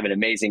 I have an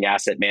amazing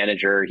asset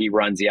manager. He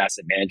runs the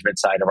asset management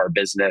side of our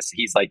business.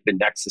 He's like the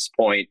nexus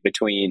point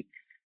between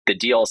the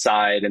deal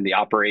side and the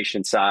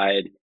operation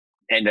side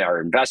and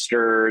our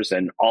investors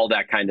and all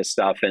that kind of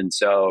stuff. And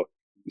so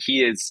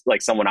he is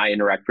like someone I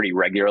interact pretty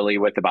regularly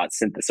with about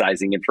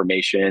synthesizing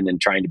information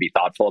and trying to be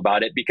thoughtful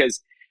about it, because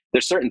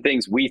there's certain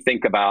things we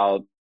think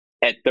about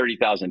at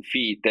 30,000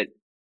 feet that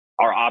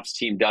our ops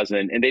team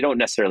doesn't, and they don't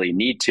necessarily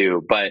need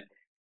to. But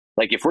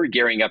like if we're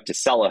gearing up to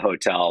sell a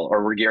hotel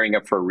or we're gearing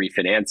up for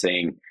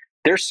refinancing,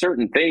 there's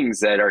certain things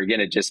that are going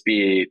to just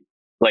be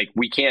like,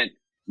 we can't,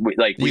 we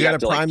got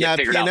to prime that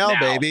P&L,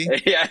 baby.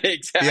 Yeah,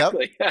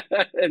 exactly.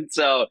 Yep. And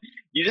so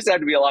you just have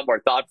to be a lot more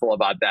thoughtful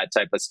about that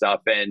type of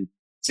stuff. And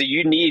so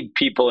you need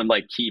people in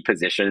like key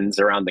positions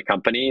around the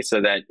company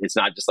so that it's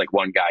not just like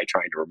one guy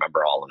trying to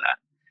remember all of that.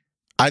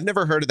 I've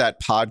never heard of that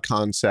pod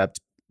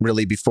concept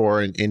really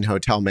before in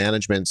hotel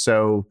management.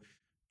 So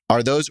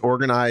are those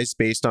organized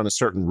based on a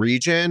certain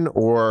region,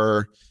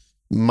 or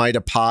might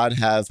a pod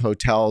have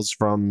hotels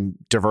from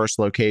diverse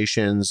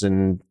locations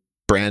and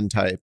brand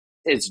type?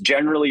 It's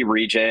generally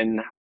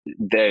region.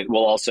 That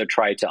we'll also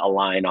try to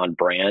align on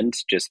brand,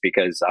 just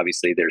because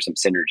obviously there's some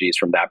synergies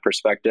from that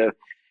perspective.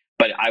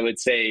 But I would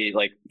say,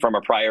 like, from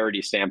a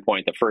priority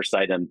standpoint, the first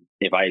item,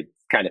 if I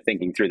kind of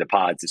thinking through the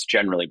pods, it's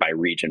generally by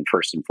region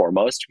first and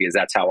foremost, because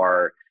that's how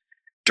our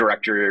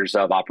directors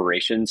of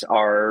operations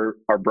are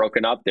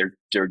broken up.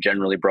 They're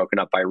generally broken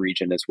up by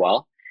region as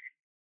well.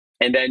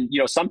 And then,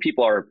 some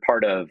people are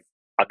part of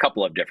a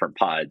couple of different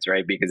pods,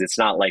 right? Because it's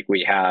not like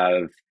we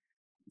have,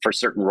 for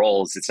certain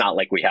roles, it's not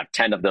like we have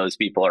 10 of those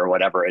people or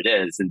whatever it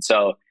is. And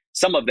so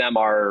some of them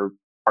are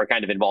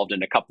kind of involved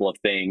in a couple of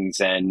things,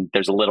 and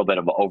there's a little bit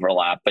of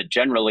overlap. But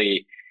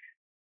generally,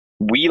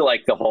 we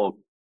like the whole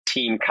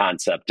team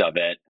concept of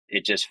it.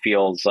 It just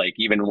feels like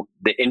even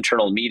the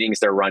internal meetings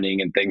they're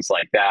running and things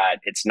like that,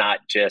 it's not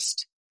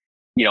just,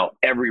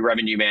 every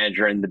revenue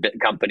manager in the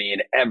company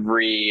and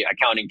every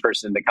accounting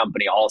person in the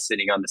company all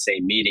sitting on the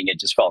same meeting. It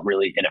just felt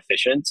really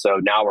inefficient. So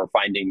now we're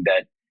finding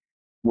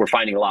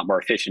a lot more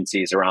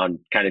efficiencies around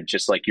kind of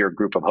just like your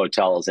group of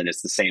hotels, and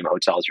it's the same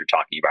hotels you're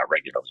talking about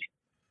regularly.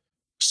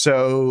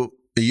 So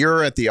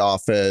you're at the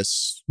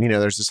office,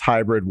 there's this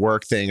hybrid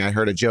work thing. I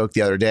heard a joke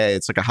the other day.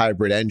 It's like a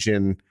hybrid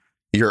engine.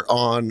 You're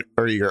on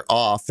or you're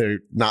off. They're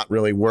not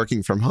really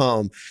working from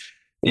home.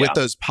 Yeah. With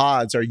those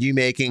pods, are you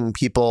making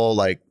people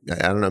like,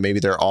 I don't know, maybe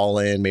they're all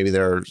in, maybe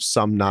there are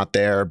some not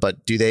there,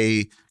 but do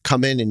they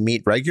come in and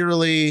meet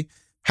regularly?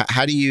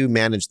 How do you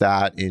manage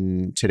that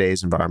in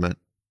today's environment?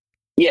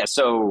 Yeah.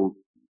 So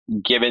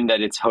given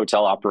that it's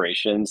hotel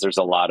operations, there's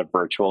a lot of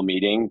virtual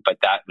meeting, but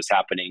that was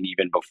happening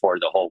even before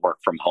the whole work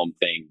from home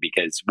thing,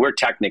 because we're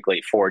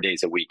technically 4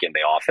 days a week in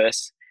the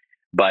office,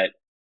 but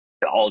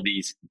all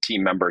these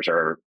team members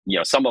are,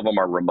 some of them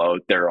are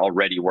remote. They're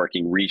already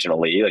working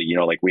regionally.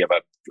 Like we have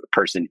a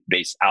person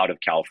based out of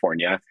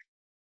California.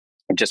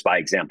 And just by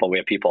example, we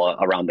have people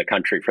around the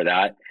country for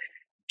that.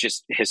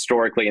 Just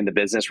historically in the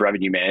business,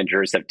 revenue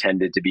managers have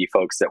tended to be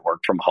folks that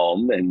work from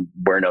home, and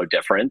we're no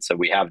different. So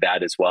we have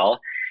that as well.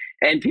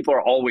 And people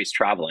are always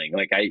traveling.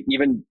 Like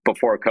even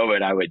before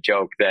COVID, I would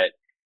joke that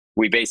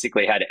we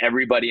basically had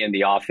everybody in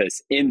the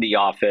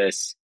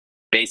office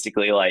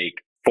basically like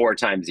 4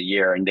 times a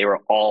year, and they were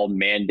all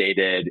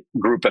mandated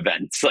group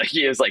events. Like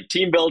it was like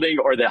team building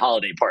or the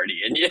holiday party,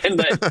 and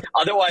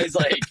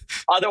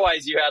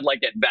otherwise you had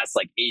like at best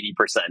like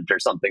 80% or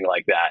something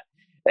like that.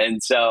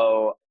 And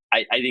so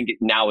I think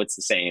now it's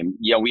the same.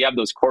 We have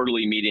those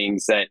quarterly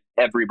meetings that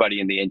everybody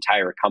in the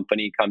entire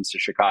company comes to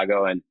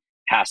Chicago and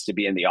has to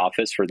be in the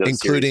office for those,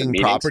 including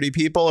property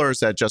people, or is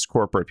that just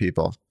corporate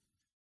people?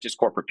 Just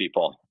corporate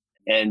people.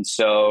 And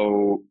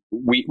so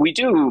we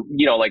do,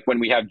 like when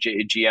we have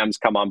GMs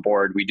come on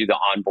board, we do the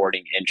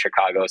onboarding in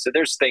Chicago. So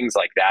there's things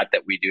like that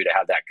we do to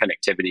have that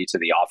connectivity to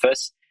the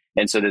office,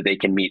 and so that they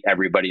can meet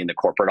everybody in the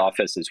corporate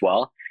office as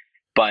well.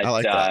 But I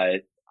like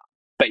that.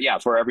 But yeah,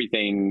 for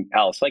everything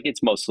else, like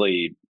it's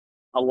mostly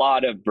a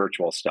lot of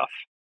virtual stuff.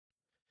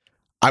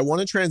 I want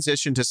to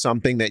transition to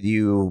something that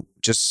you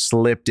just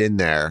slipped in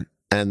there.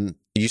 And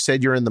you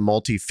said you're in the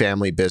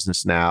multifamily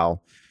business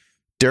now.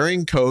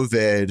 During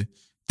COVID,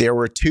 there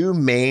were 2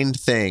 main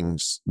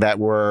things that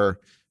were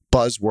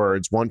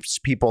buzzwords once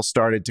people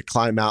started to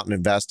climb out and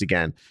invest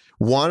again.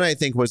 One, I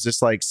think, was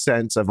this like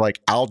sense of like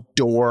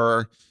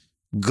outdoor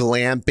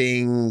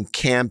glamping,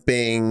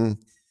 camping,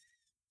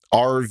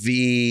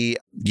 RV,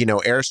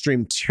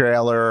 Airstream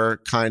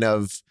trailer, kind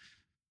of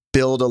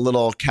build a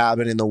little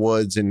cabin in the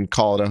woods and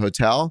call it a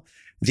hotel.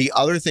 The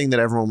other thing that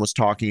everyone was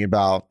talking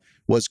about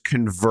was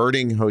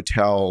converting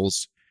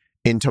hotels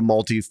into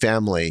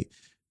multifamily.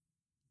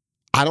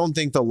 I don't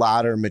think the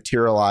latter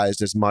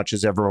materialized as much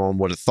as everyone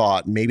would have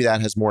thought. Maybe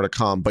that has more to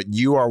come, but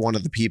you are one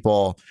of the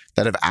people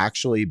that have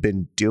actually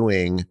been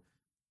doing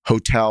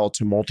hotel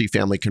to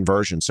multifamily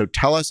conversion. So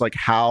tell us like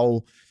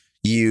how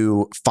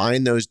you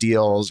find those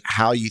deals,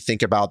 how you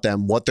think about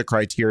them, what the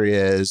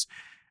criteria is,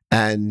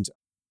 and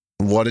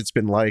what it's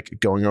been like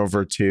going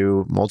over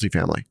to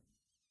multifamily.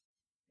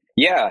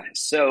 Yeah.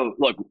 So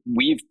look,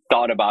 we've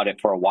thought about it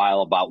for a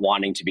while about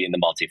wanting to be in the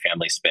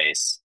multifamily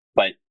space,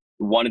 but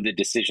one of the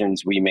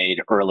decisions we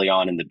made early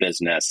on in the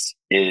business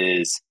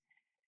is,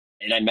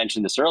 and I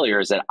mentioned this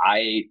earlier, is that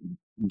I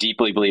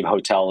deeply believe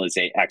hotel is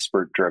a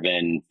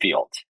expert-driven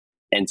field.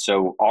 And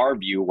so our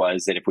view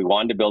was that if we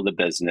wanted to build a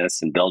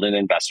business and build an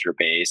investor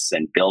base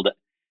and build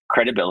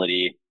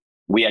credibility,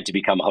 we had to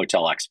become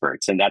hotel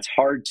experts. And that's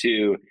hard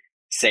to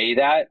say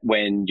that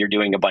when you're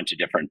doing a bunch of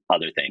different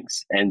other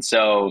things. And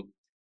so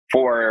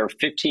for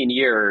 15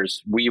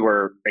 years, we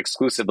were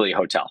exclusively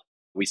hotel.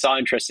 We saw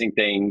interesting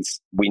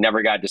things. We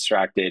never got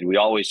distracted. We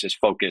always just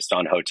focused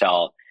on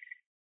hotel.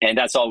 And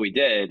that's all we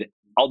did.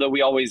 Although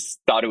we always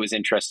thought it was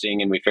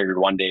interesting and we figured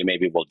one day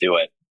maybe we'll do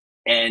it.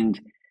 And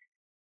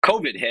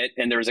COVID hit,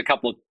 and there was a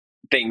couple of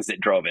things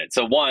that drove it.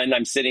 So one,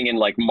 I'm sitting in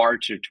like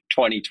March of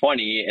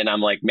 2020 and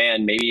I'm like,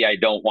 man, maybe I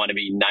don't want to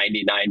be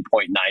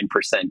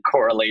 99.9%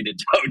 correlated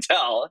to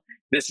hotel.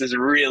 This is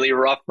really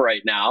rough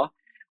right now.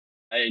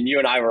 And you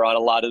and I were on a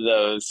lot of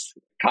those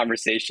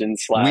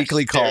conversations /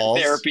 weekly calls,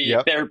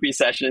 therapy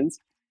sessions.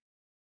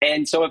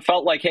 And so it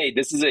felt like, hey,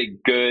 this is a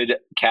good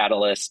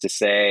catalyst to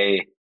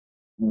say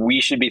we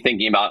should be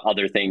thinking about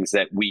other things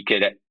that we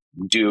could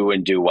do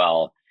and do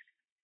well.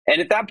 And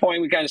at that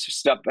point, we kind of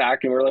stepped back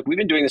and we're like, we've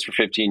been doing this for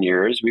 15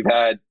 years. We've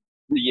had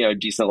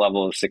decent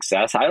level of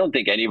success. I don't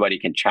think anybody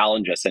can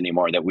challenge us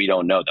anymore that we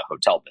don't know the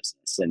hotel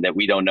business and that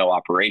we don't know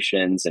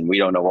operations and we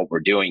don't know what we're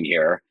doing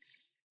here.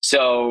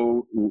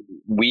 So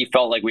we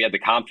felt like we had the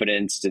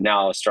confidence to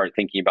now start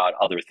thinking about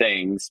other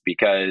things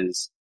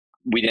because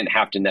we didn't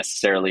have to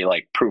necessarily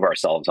like prove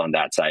ourselves on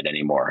that side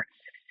anymore.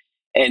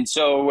 And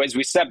so as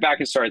we stepped back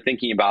and started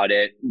thinking about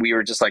it, we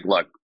were just like,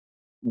 look,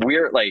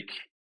 we're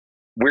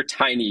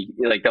tiny.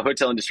 Like the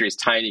hotel industry is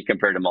tiny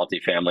compared to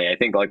multifamily. I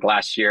think like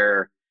last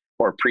year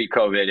or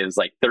pre-COVID, it was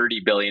like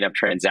 30 billion of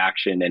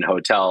transaction in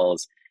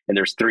hotels, and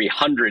there's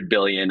 300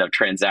 billion of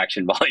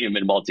transaction volume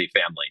in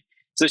multifamily.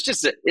 So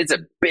it's a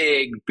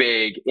big,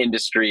 big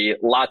industry,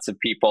 lots of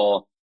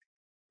people.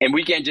 And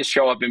we can't just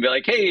show up and be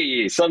like,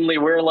 hey, suddenly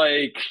we're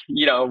like,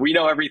 we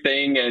know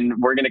everything and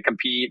we're going to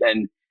compete.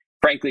 And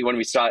frankly, when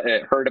we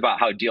heard about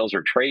how deals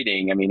are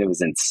trading, I mean, it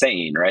was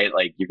insane, right?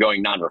 Like you're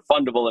going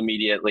non-refundable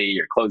immediately,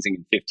 you're closing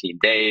in 15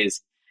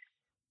 days.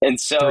 And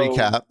so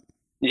 3-cap.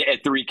 Yeah,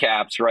 at 3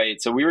 caps,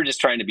 right? So we were just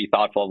trying to be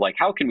thoughtful of like,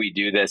 how can we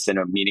do this in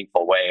a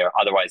meaningful way, or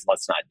otherwise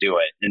let's not do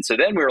it. And so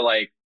then we were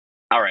like,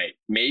 all right,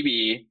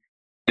 maybe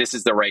this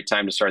is the right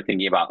time to start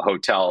thinking about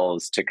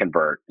hotels to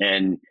convert.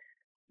 And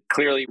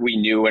clearly we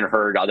knew and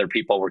heard other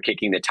people were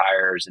kicking the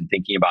tires and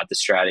thinking about the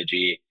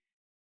strategy.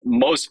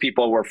 Most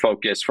people were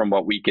focused from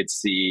what we could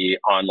see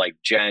on like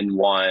Gen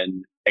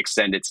 1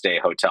 extended stay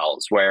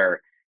hotels,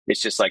 where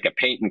it's just like a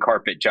paint and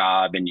carpet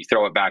job and you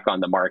throw it back on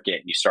the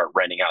market and you start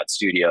renting out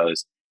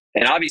studios.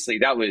 And obviously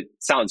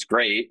sounds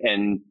great.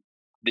 And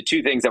the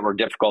two things that were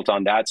difficult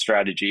on that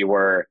strategy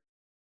were,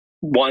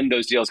 one,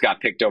 those deals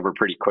got picked over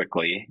pretty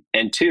quickly.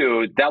 And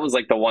two, that was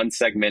like the one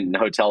segment in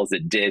hotels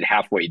that did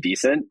halfway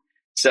decent.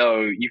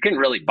 So you couldn't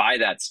really buy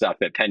that stuff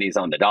at pennies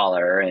on the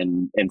dollar.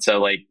 And so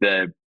like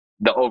the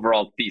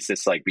overall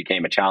thesis like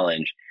became a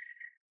challenge.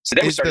 So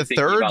then we started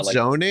thinking about like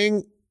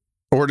zoning,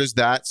 or does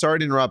that, sorry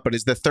to interrupt, but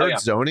is the third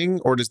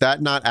zoning, or does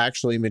that not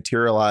actually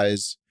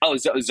materialize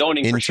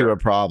zoning into for sure. a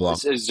problem?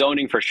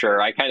 Zoning for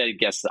sure. I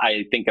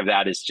think of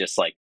that as just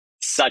like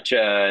such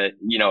a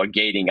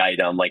gating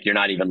item. Like you're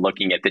not even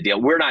looking at the deal.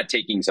 We're not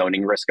taking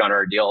zoning risk on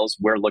our deals.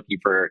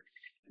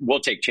 We'll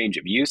take change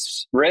of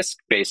use risk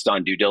based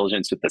on due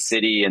diligence with the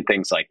city and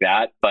things like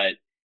that. But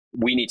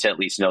we need to at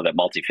least know that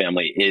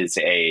multifamily is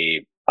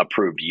a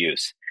approved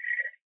use.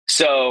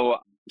 So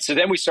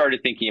then we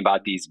started thinking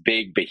about these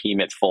big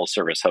behemoth full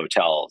service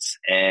hotels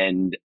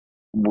and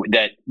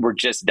that were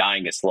just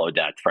dying a slow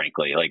death,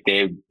 frankly. Like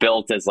they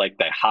built as like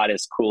the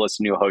hottest, coolest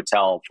new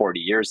hotel 40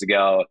 years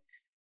ago,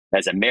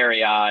 as a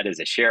Marriott, as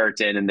a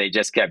Sheraton, and they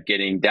just kept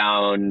getting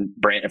down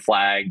brand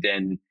flagged.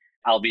 And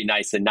I'll be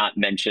nice and not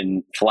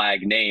mention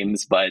flag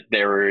names, but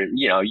there were,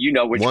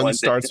 which one ones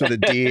starts with a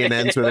D and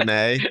ends with an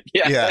A.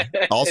 Yeah.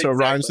 Also exactly.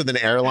 Rhymes with an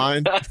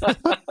airline.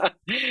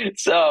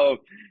 So,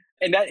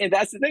 and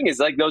that's the thing is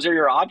like, those are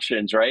your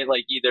options, right?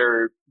 Like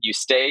either you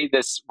stay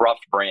this rough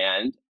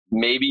brand,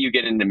 maybe you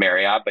get into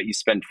Marriott, but you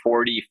spend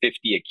 40,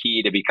 50 a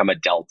key to become a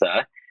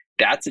Delta.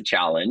 That's a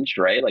challenge,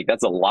 right? Like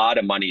that's a lot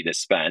of money to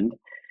spend.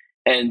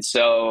 And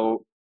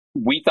so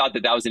we thought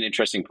that was an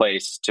interesting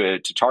place to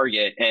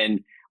target.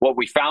 And what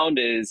we found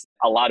is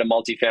a lot of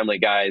multifamily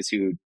guys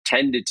who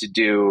tended to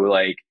do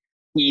like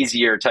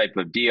easier type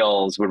of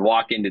deals would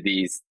walk into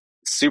these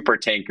super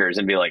tankers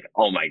and be like,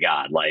 oh my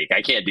God, like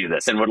I can't do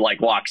this, and would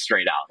like walk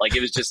straight out. Like it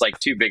was just like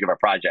too big of a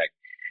project.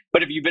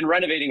 But if you've been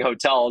renovating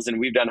hotels, and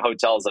we've done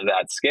hotels of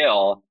that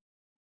scale,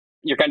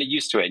 you're kind of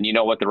used to it and you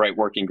know what the right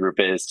working group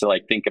is to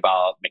like think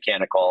about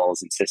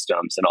mechanicals and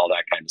systems and all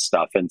that kind of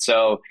stuff. And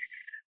so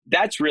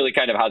that's really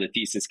kind of how the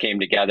thesis came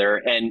together.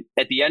 And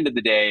at the end of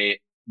the day,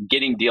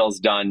 getting deals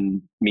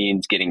done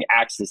means getting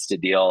access to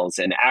deals,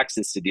 and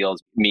access to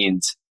deals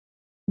means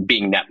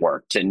being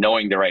networked and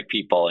knowing the right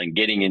people and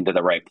getting into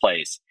the right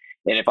place.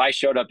 And if I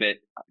showed up at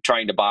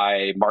trying to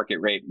buy market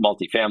rate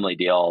multifamily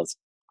deals,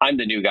 I'm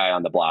the new guy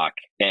on the block.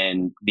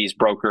 And these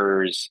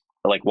brokers,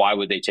 like, why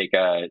would they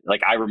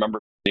I remember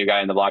the new guy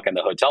on the block on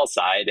the hotel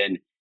side, and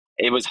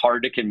it was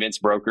hard to convince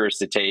brokers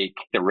to take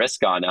the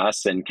risk on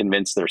us and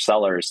convince their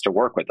sellers to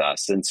work with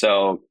us. And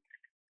so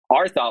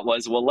our thought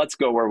was, well, let's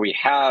go where we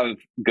have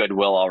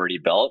goodwill already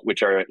built,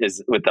 which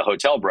is with the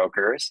hotel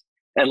brokers,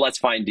 and let's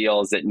find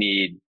deals that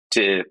need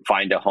to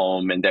find a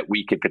home and that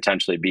we could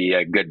potentially be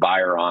a good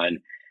buyer on.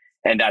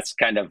 And that's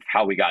kind of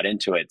how we got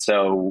into it.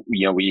 So,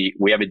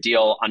 we have a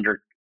deal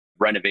under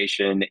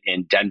renovation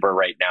in Denver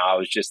right now. I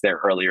was just there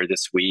earlier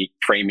this week.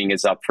 Framing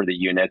is up for the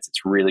units.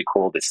 It's really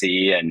cool to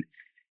see and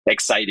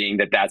exciting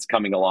that that's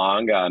coming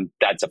along.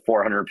 That's a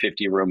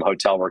 450 room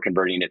hotel we're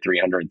converting to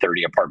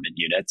 330 apartment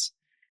units.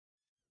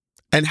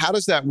 And how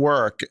does that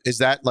work? Is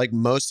that like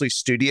mostly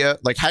studio?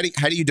 Like how do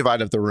you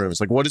divide up the rooms?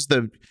 Like what is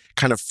the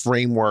kind of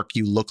framework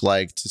you look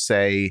like to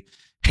say,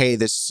 hey,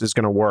 this is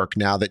going to work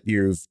now that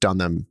you've done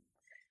them?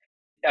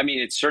 I mean,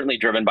 it's certainly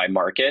driven by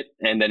market.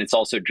 And then it's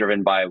also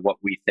driven by what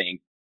we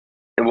think,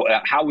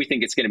 how we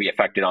think it's going to be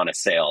affected on a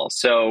sale.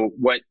 So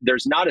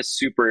there's not a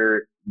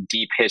super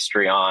deep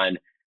history on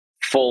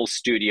full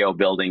studio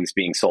buildings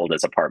being sold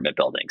as apartment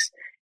buildings.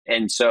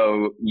 And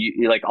so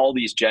like all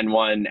these Gen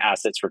 1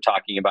 assets we're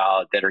talking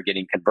about that are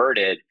getting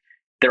converted,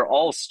 they're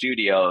all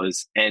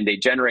studios and they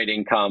generate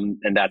income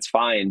and that's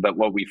fine. But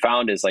what we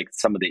found is like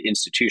some of the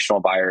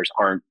institutional buyers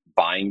aren't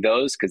buying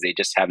those because they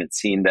just haven't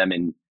seen them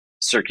in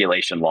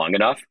circulation long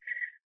enough.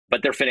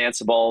 But they're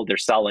financeable, they're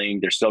selling,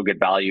 they're still good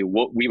value.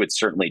 We would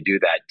certainly do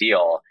that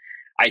deal.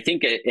 I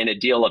think in a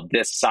deal of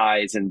this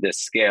size and this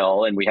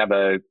scale, and we have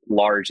a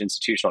large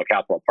institutional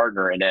capital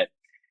partner in it,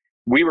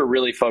 we were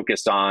really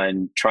focused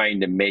on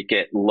trying to make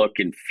it look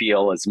and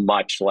feel as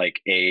much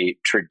like a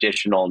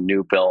traditional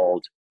new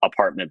build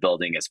apartment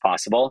building as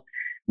possible,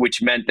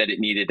 which meant that it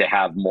needed to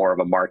have more of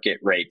a market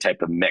rate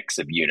type of mix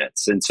of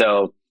units. And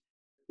so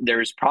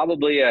there's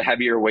probably a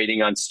heavier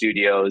weighting on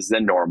studios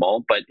than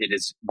normal, but it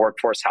is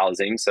workforce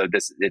housing. So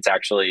it's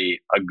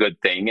actually a good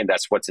thing, and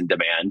that's what's in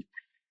demand.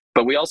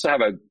 But we also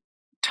have a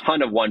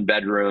ton of 1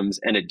 bedrooms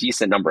and a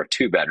decent number of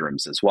 2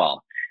 bedrooms as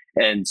well.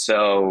 And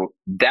so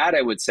that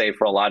I would say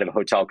for a lot of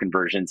hotel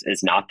conversions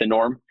is not the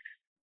norm.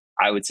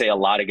 I would say a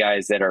lot of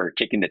guys that are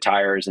kicking the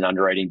tires and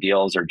underwriting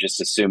deals are just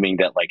assuming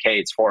that like, hey,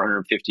 it's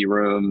 450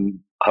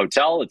 room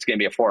hotel. It's going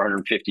to be a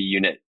 450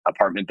 unit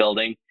apartment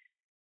building.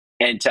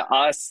 And to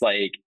us,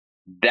 like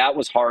that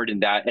was hard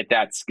at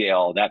that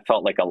scale. That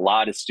felt like a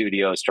lot of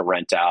studios to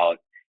rent out.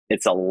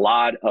 It's a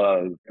lot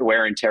of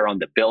wear and tear on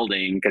the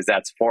building because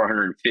that's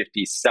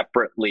 450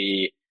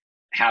 separately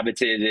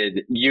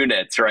habitated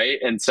units, right?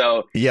 And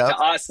so to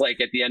us,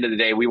 like at the end of the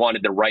day, we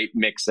wanted the right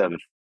mix of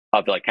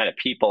like kind of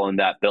people in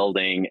that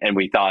building. And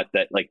we thought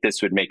that like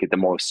this would make it the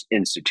most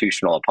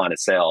institutional upon a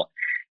sale.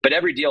 But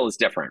every deal is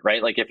different,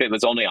 right? Like if it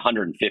was only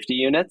 150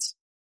 units,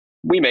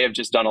 we may have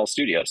just done all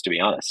studios, to be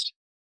honest.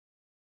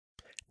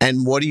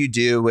 And what do you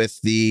do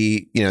with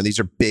these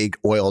are big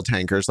oil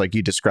tankers like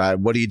you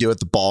described. What do you do with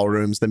the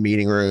ballrooms, the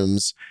meeting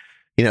rooms,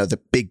 the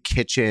big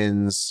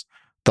kitchens,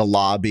 the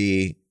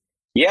lobby?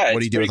 Yeah, what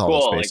do you do with all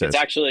those spaces? Like it's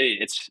actually,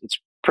 it's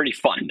pretty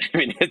fun. I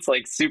mean, it's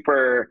like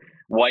super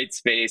white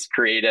space,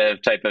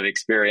 creative type of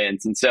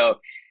experience. And so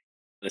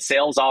the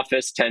sales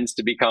office tends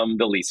to become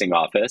the leasing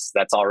office.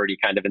 That's already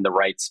kind of in the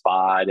right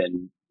spot.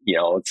 And,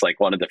 it's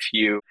like one of the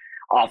few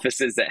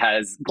offices that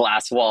has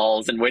glass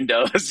walls and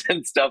windows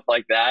and stuff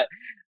like that.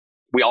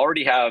 We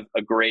already have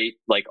a great,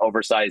 like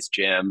oversized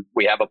gym.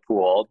 We have a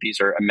pool.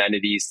 These are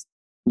amenities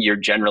you're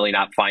generally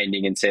not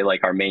finding in, say,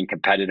 like our main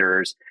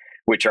competitors,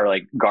 which are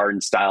like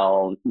garden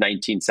style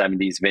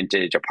 1970s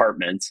vintage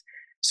apartments.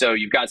 So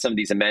you've got some of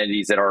these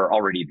amenities that are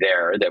already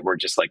there that we're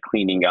just like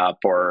cleaning up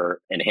or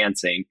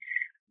enhancing.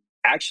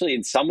 Actually,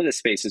 in some of the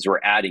spaces,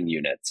 we're adding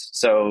units.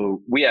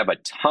 So we have a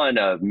ton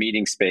of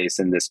meeting space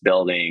in this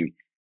building,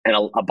 and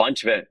a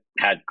bunch of it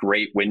had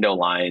great window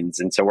lines.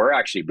 And so we're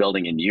actually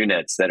building in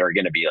units that are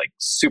going to be like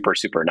super,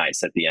 super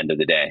nice at the end of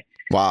the day.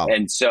 Wow.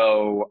 And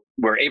so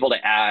we're able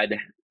to add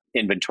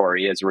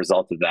inventory as a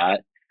result of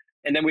that.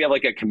 And then we have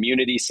like a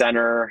community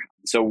center.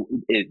 So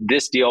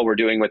this deal we're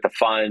doing with a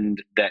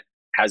fund that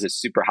has a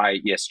super high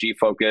ESG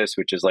focus,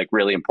 which is like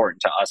really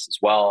important to us as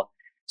well.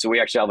 So we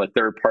actually have a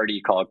third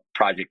party called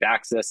Project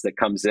Access that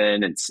comes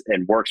in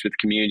and works with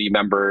community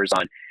members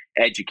on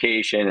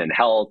education and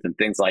health and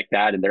things like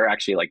that. And they're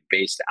actually like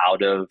based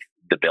out of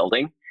the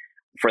building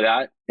for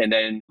that. And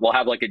then we'll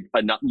have like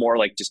a more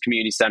like just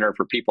community center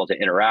for people to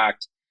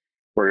interact.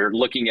 We're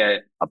looking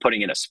at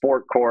putting in a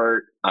sport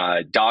court,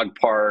 dog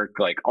park,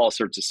 like all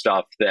sorts of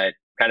stuff that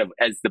kind of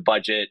as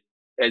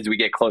we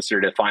get closer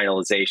to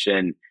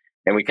finalization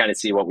and we kind of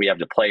see what we have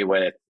to play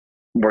with,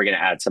 we're going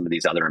to add some of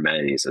these other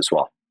amenities as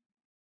well.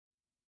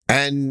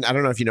 And I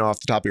don't know if you know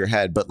off the top of your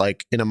head, but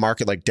like in a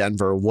market like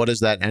Denver, what does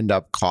that end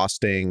up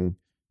costing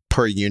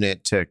per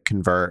unit to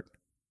convert?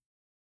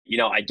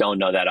 I don't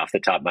know that off the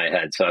top of my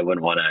head, so I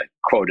wouldn't want to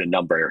quote a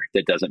number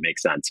that doesn't make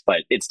sense,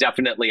 but it's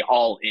definitely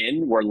all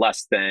in. We're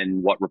less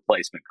than what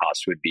replacement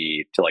cost would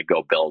be to like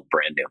go build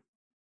brand new.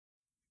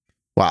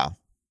 Wow.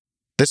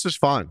 This was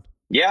fun.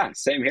 Yeah,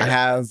 same here. I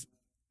have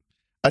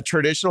a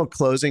traditional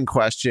closing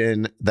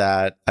question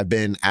that I've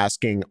been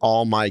asking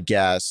all my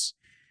guests,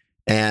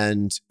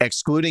 and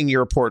excluding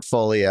your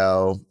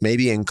portfolio,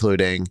 maybe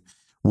including,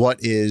 what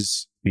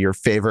is your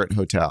favorite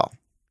hotel?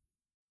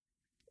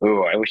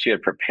 Oh, I wish you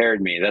had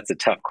prepared me. That's a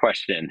tough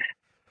question.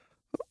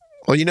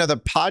 Well, the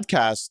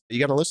podcast, you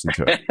got to listen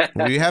to it.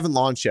 We haven't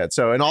launched yet.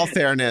 So in all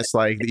fairness,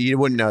 like you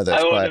wouldn't know this.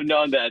 I wouldn't have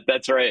known that.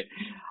 That's right.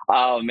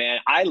 Oh man,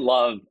 I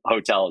love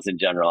hotels in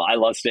general. I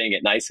love staying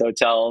at nice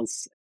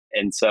hotels.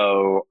 And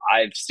so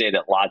I've stayed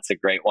at lots of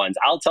great ones.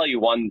 I'll tell you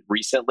one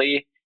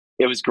recently.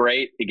 It was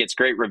great. It gets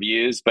great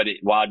reviews, but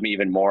it wowed me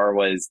even more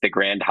was the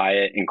Grand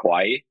Hyatt in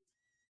Kauai.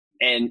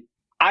 And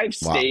I've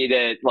stayed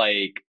at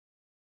like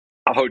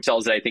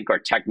hotels that I think are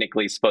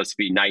technically supposed to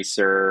be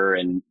nicer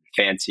and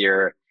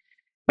fancier,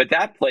 but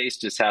that place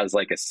just has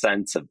like a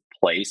sense of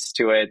place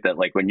to it that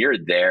like when you're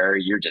there,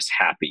 you're just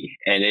happy.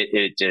 And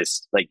it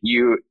just like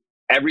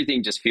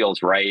everything just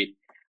feels right.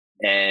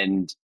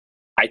 And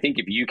I think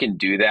if you can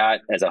do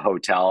that as a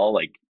hotel,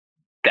 like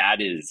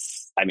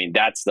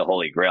that's the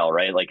holy grail,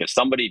 right? Like if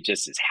somebody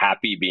just is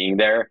happy being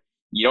there,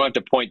 You don't have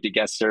to point to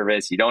guest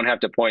service. You don't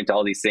have to point to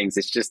all these things.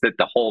 It's just that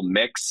the whole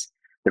mix,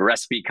 the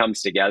recipe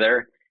comes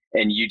together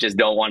and you just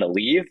don't want to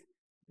leave.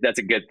 That's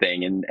a good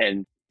thing.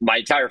 And my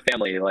entire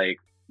family, like,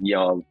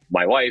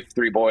 my wife,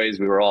 3 boys,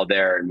 we were all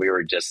there and we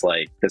were just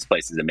like, this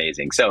place is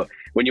amazing. So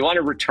when you want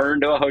to return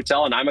to a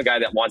hotel, and I'm a guy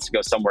that wants to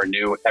go somewhere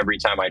new every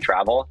time I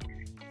travel,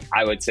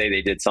 I would say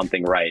they did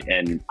something right.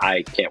 And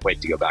I can't wait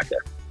to go back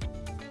there.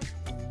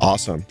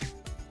 Awesome.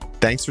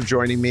 Thanks for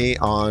joining me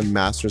on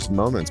Masters of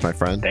Moments, my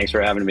friend. Thanks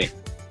for having me.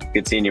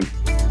 Good seeing you.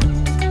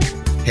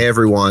 Hey,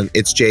 everyone.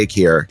 It's Jake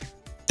here.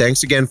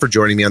 Thanks again for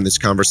joining me on this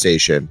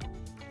conversation.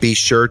 Be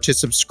sure to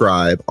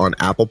subscribe on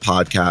Apple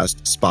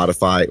Podcasts,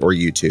 Spotify, or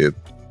YouTube.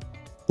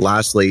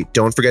 Lastly,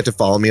 don't forget to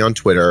follow me on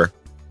Twitter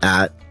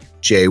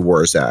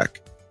 @JWurzak.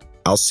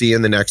 I'll see you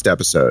in the next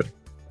episode.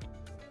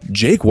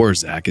 Jake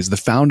Wurzak is the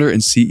founder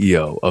and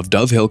CEO of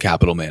Dove Hill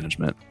Capital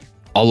Management.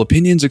 All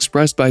opinions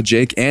expressed by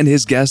Jake and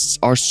his guests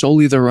are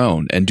solely their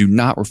own and do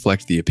not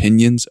reflect the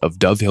opinions of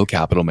Dove Hill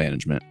Capital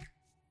Management.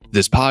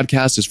 This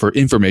podcast is for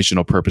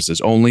informational purposes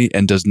only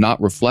and does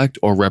not reflect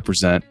or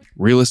represent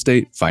real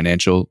estate,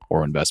 financial,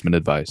 or investment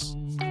advice.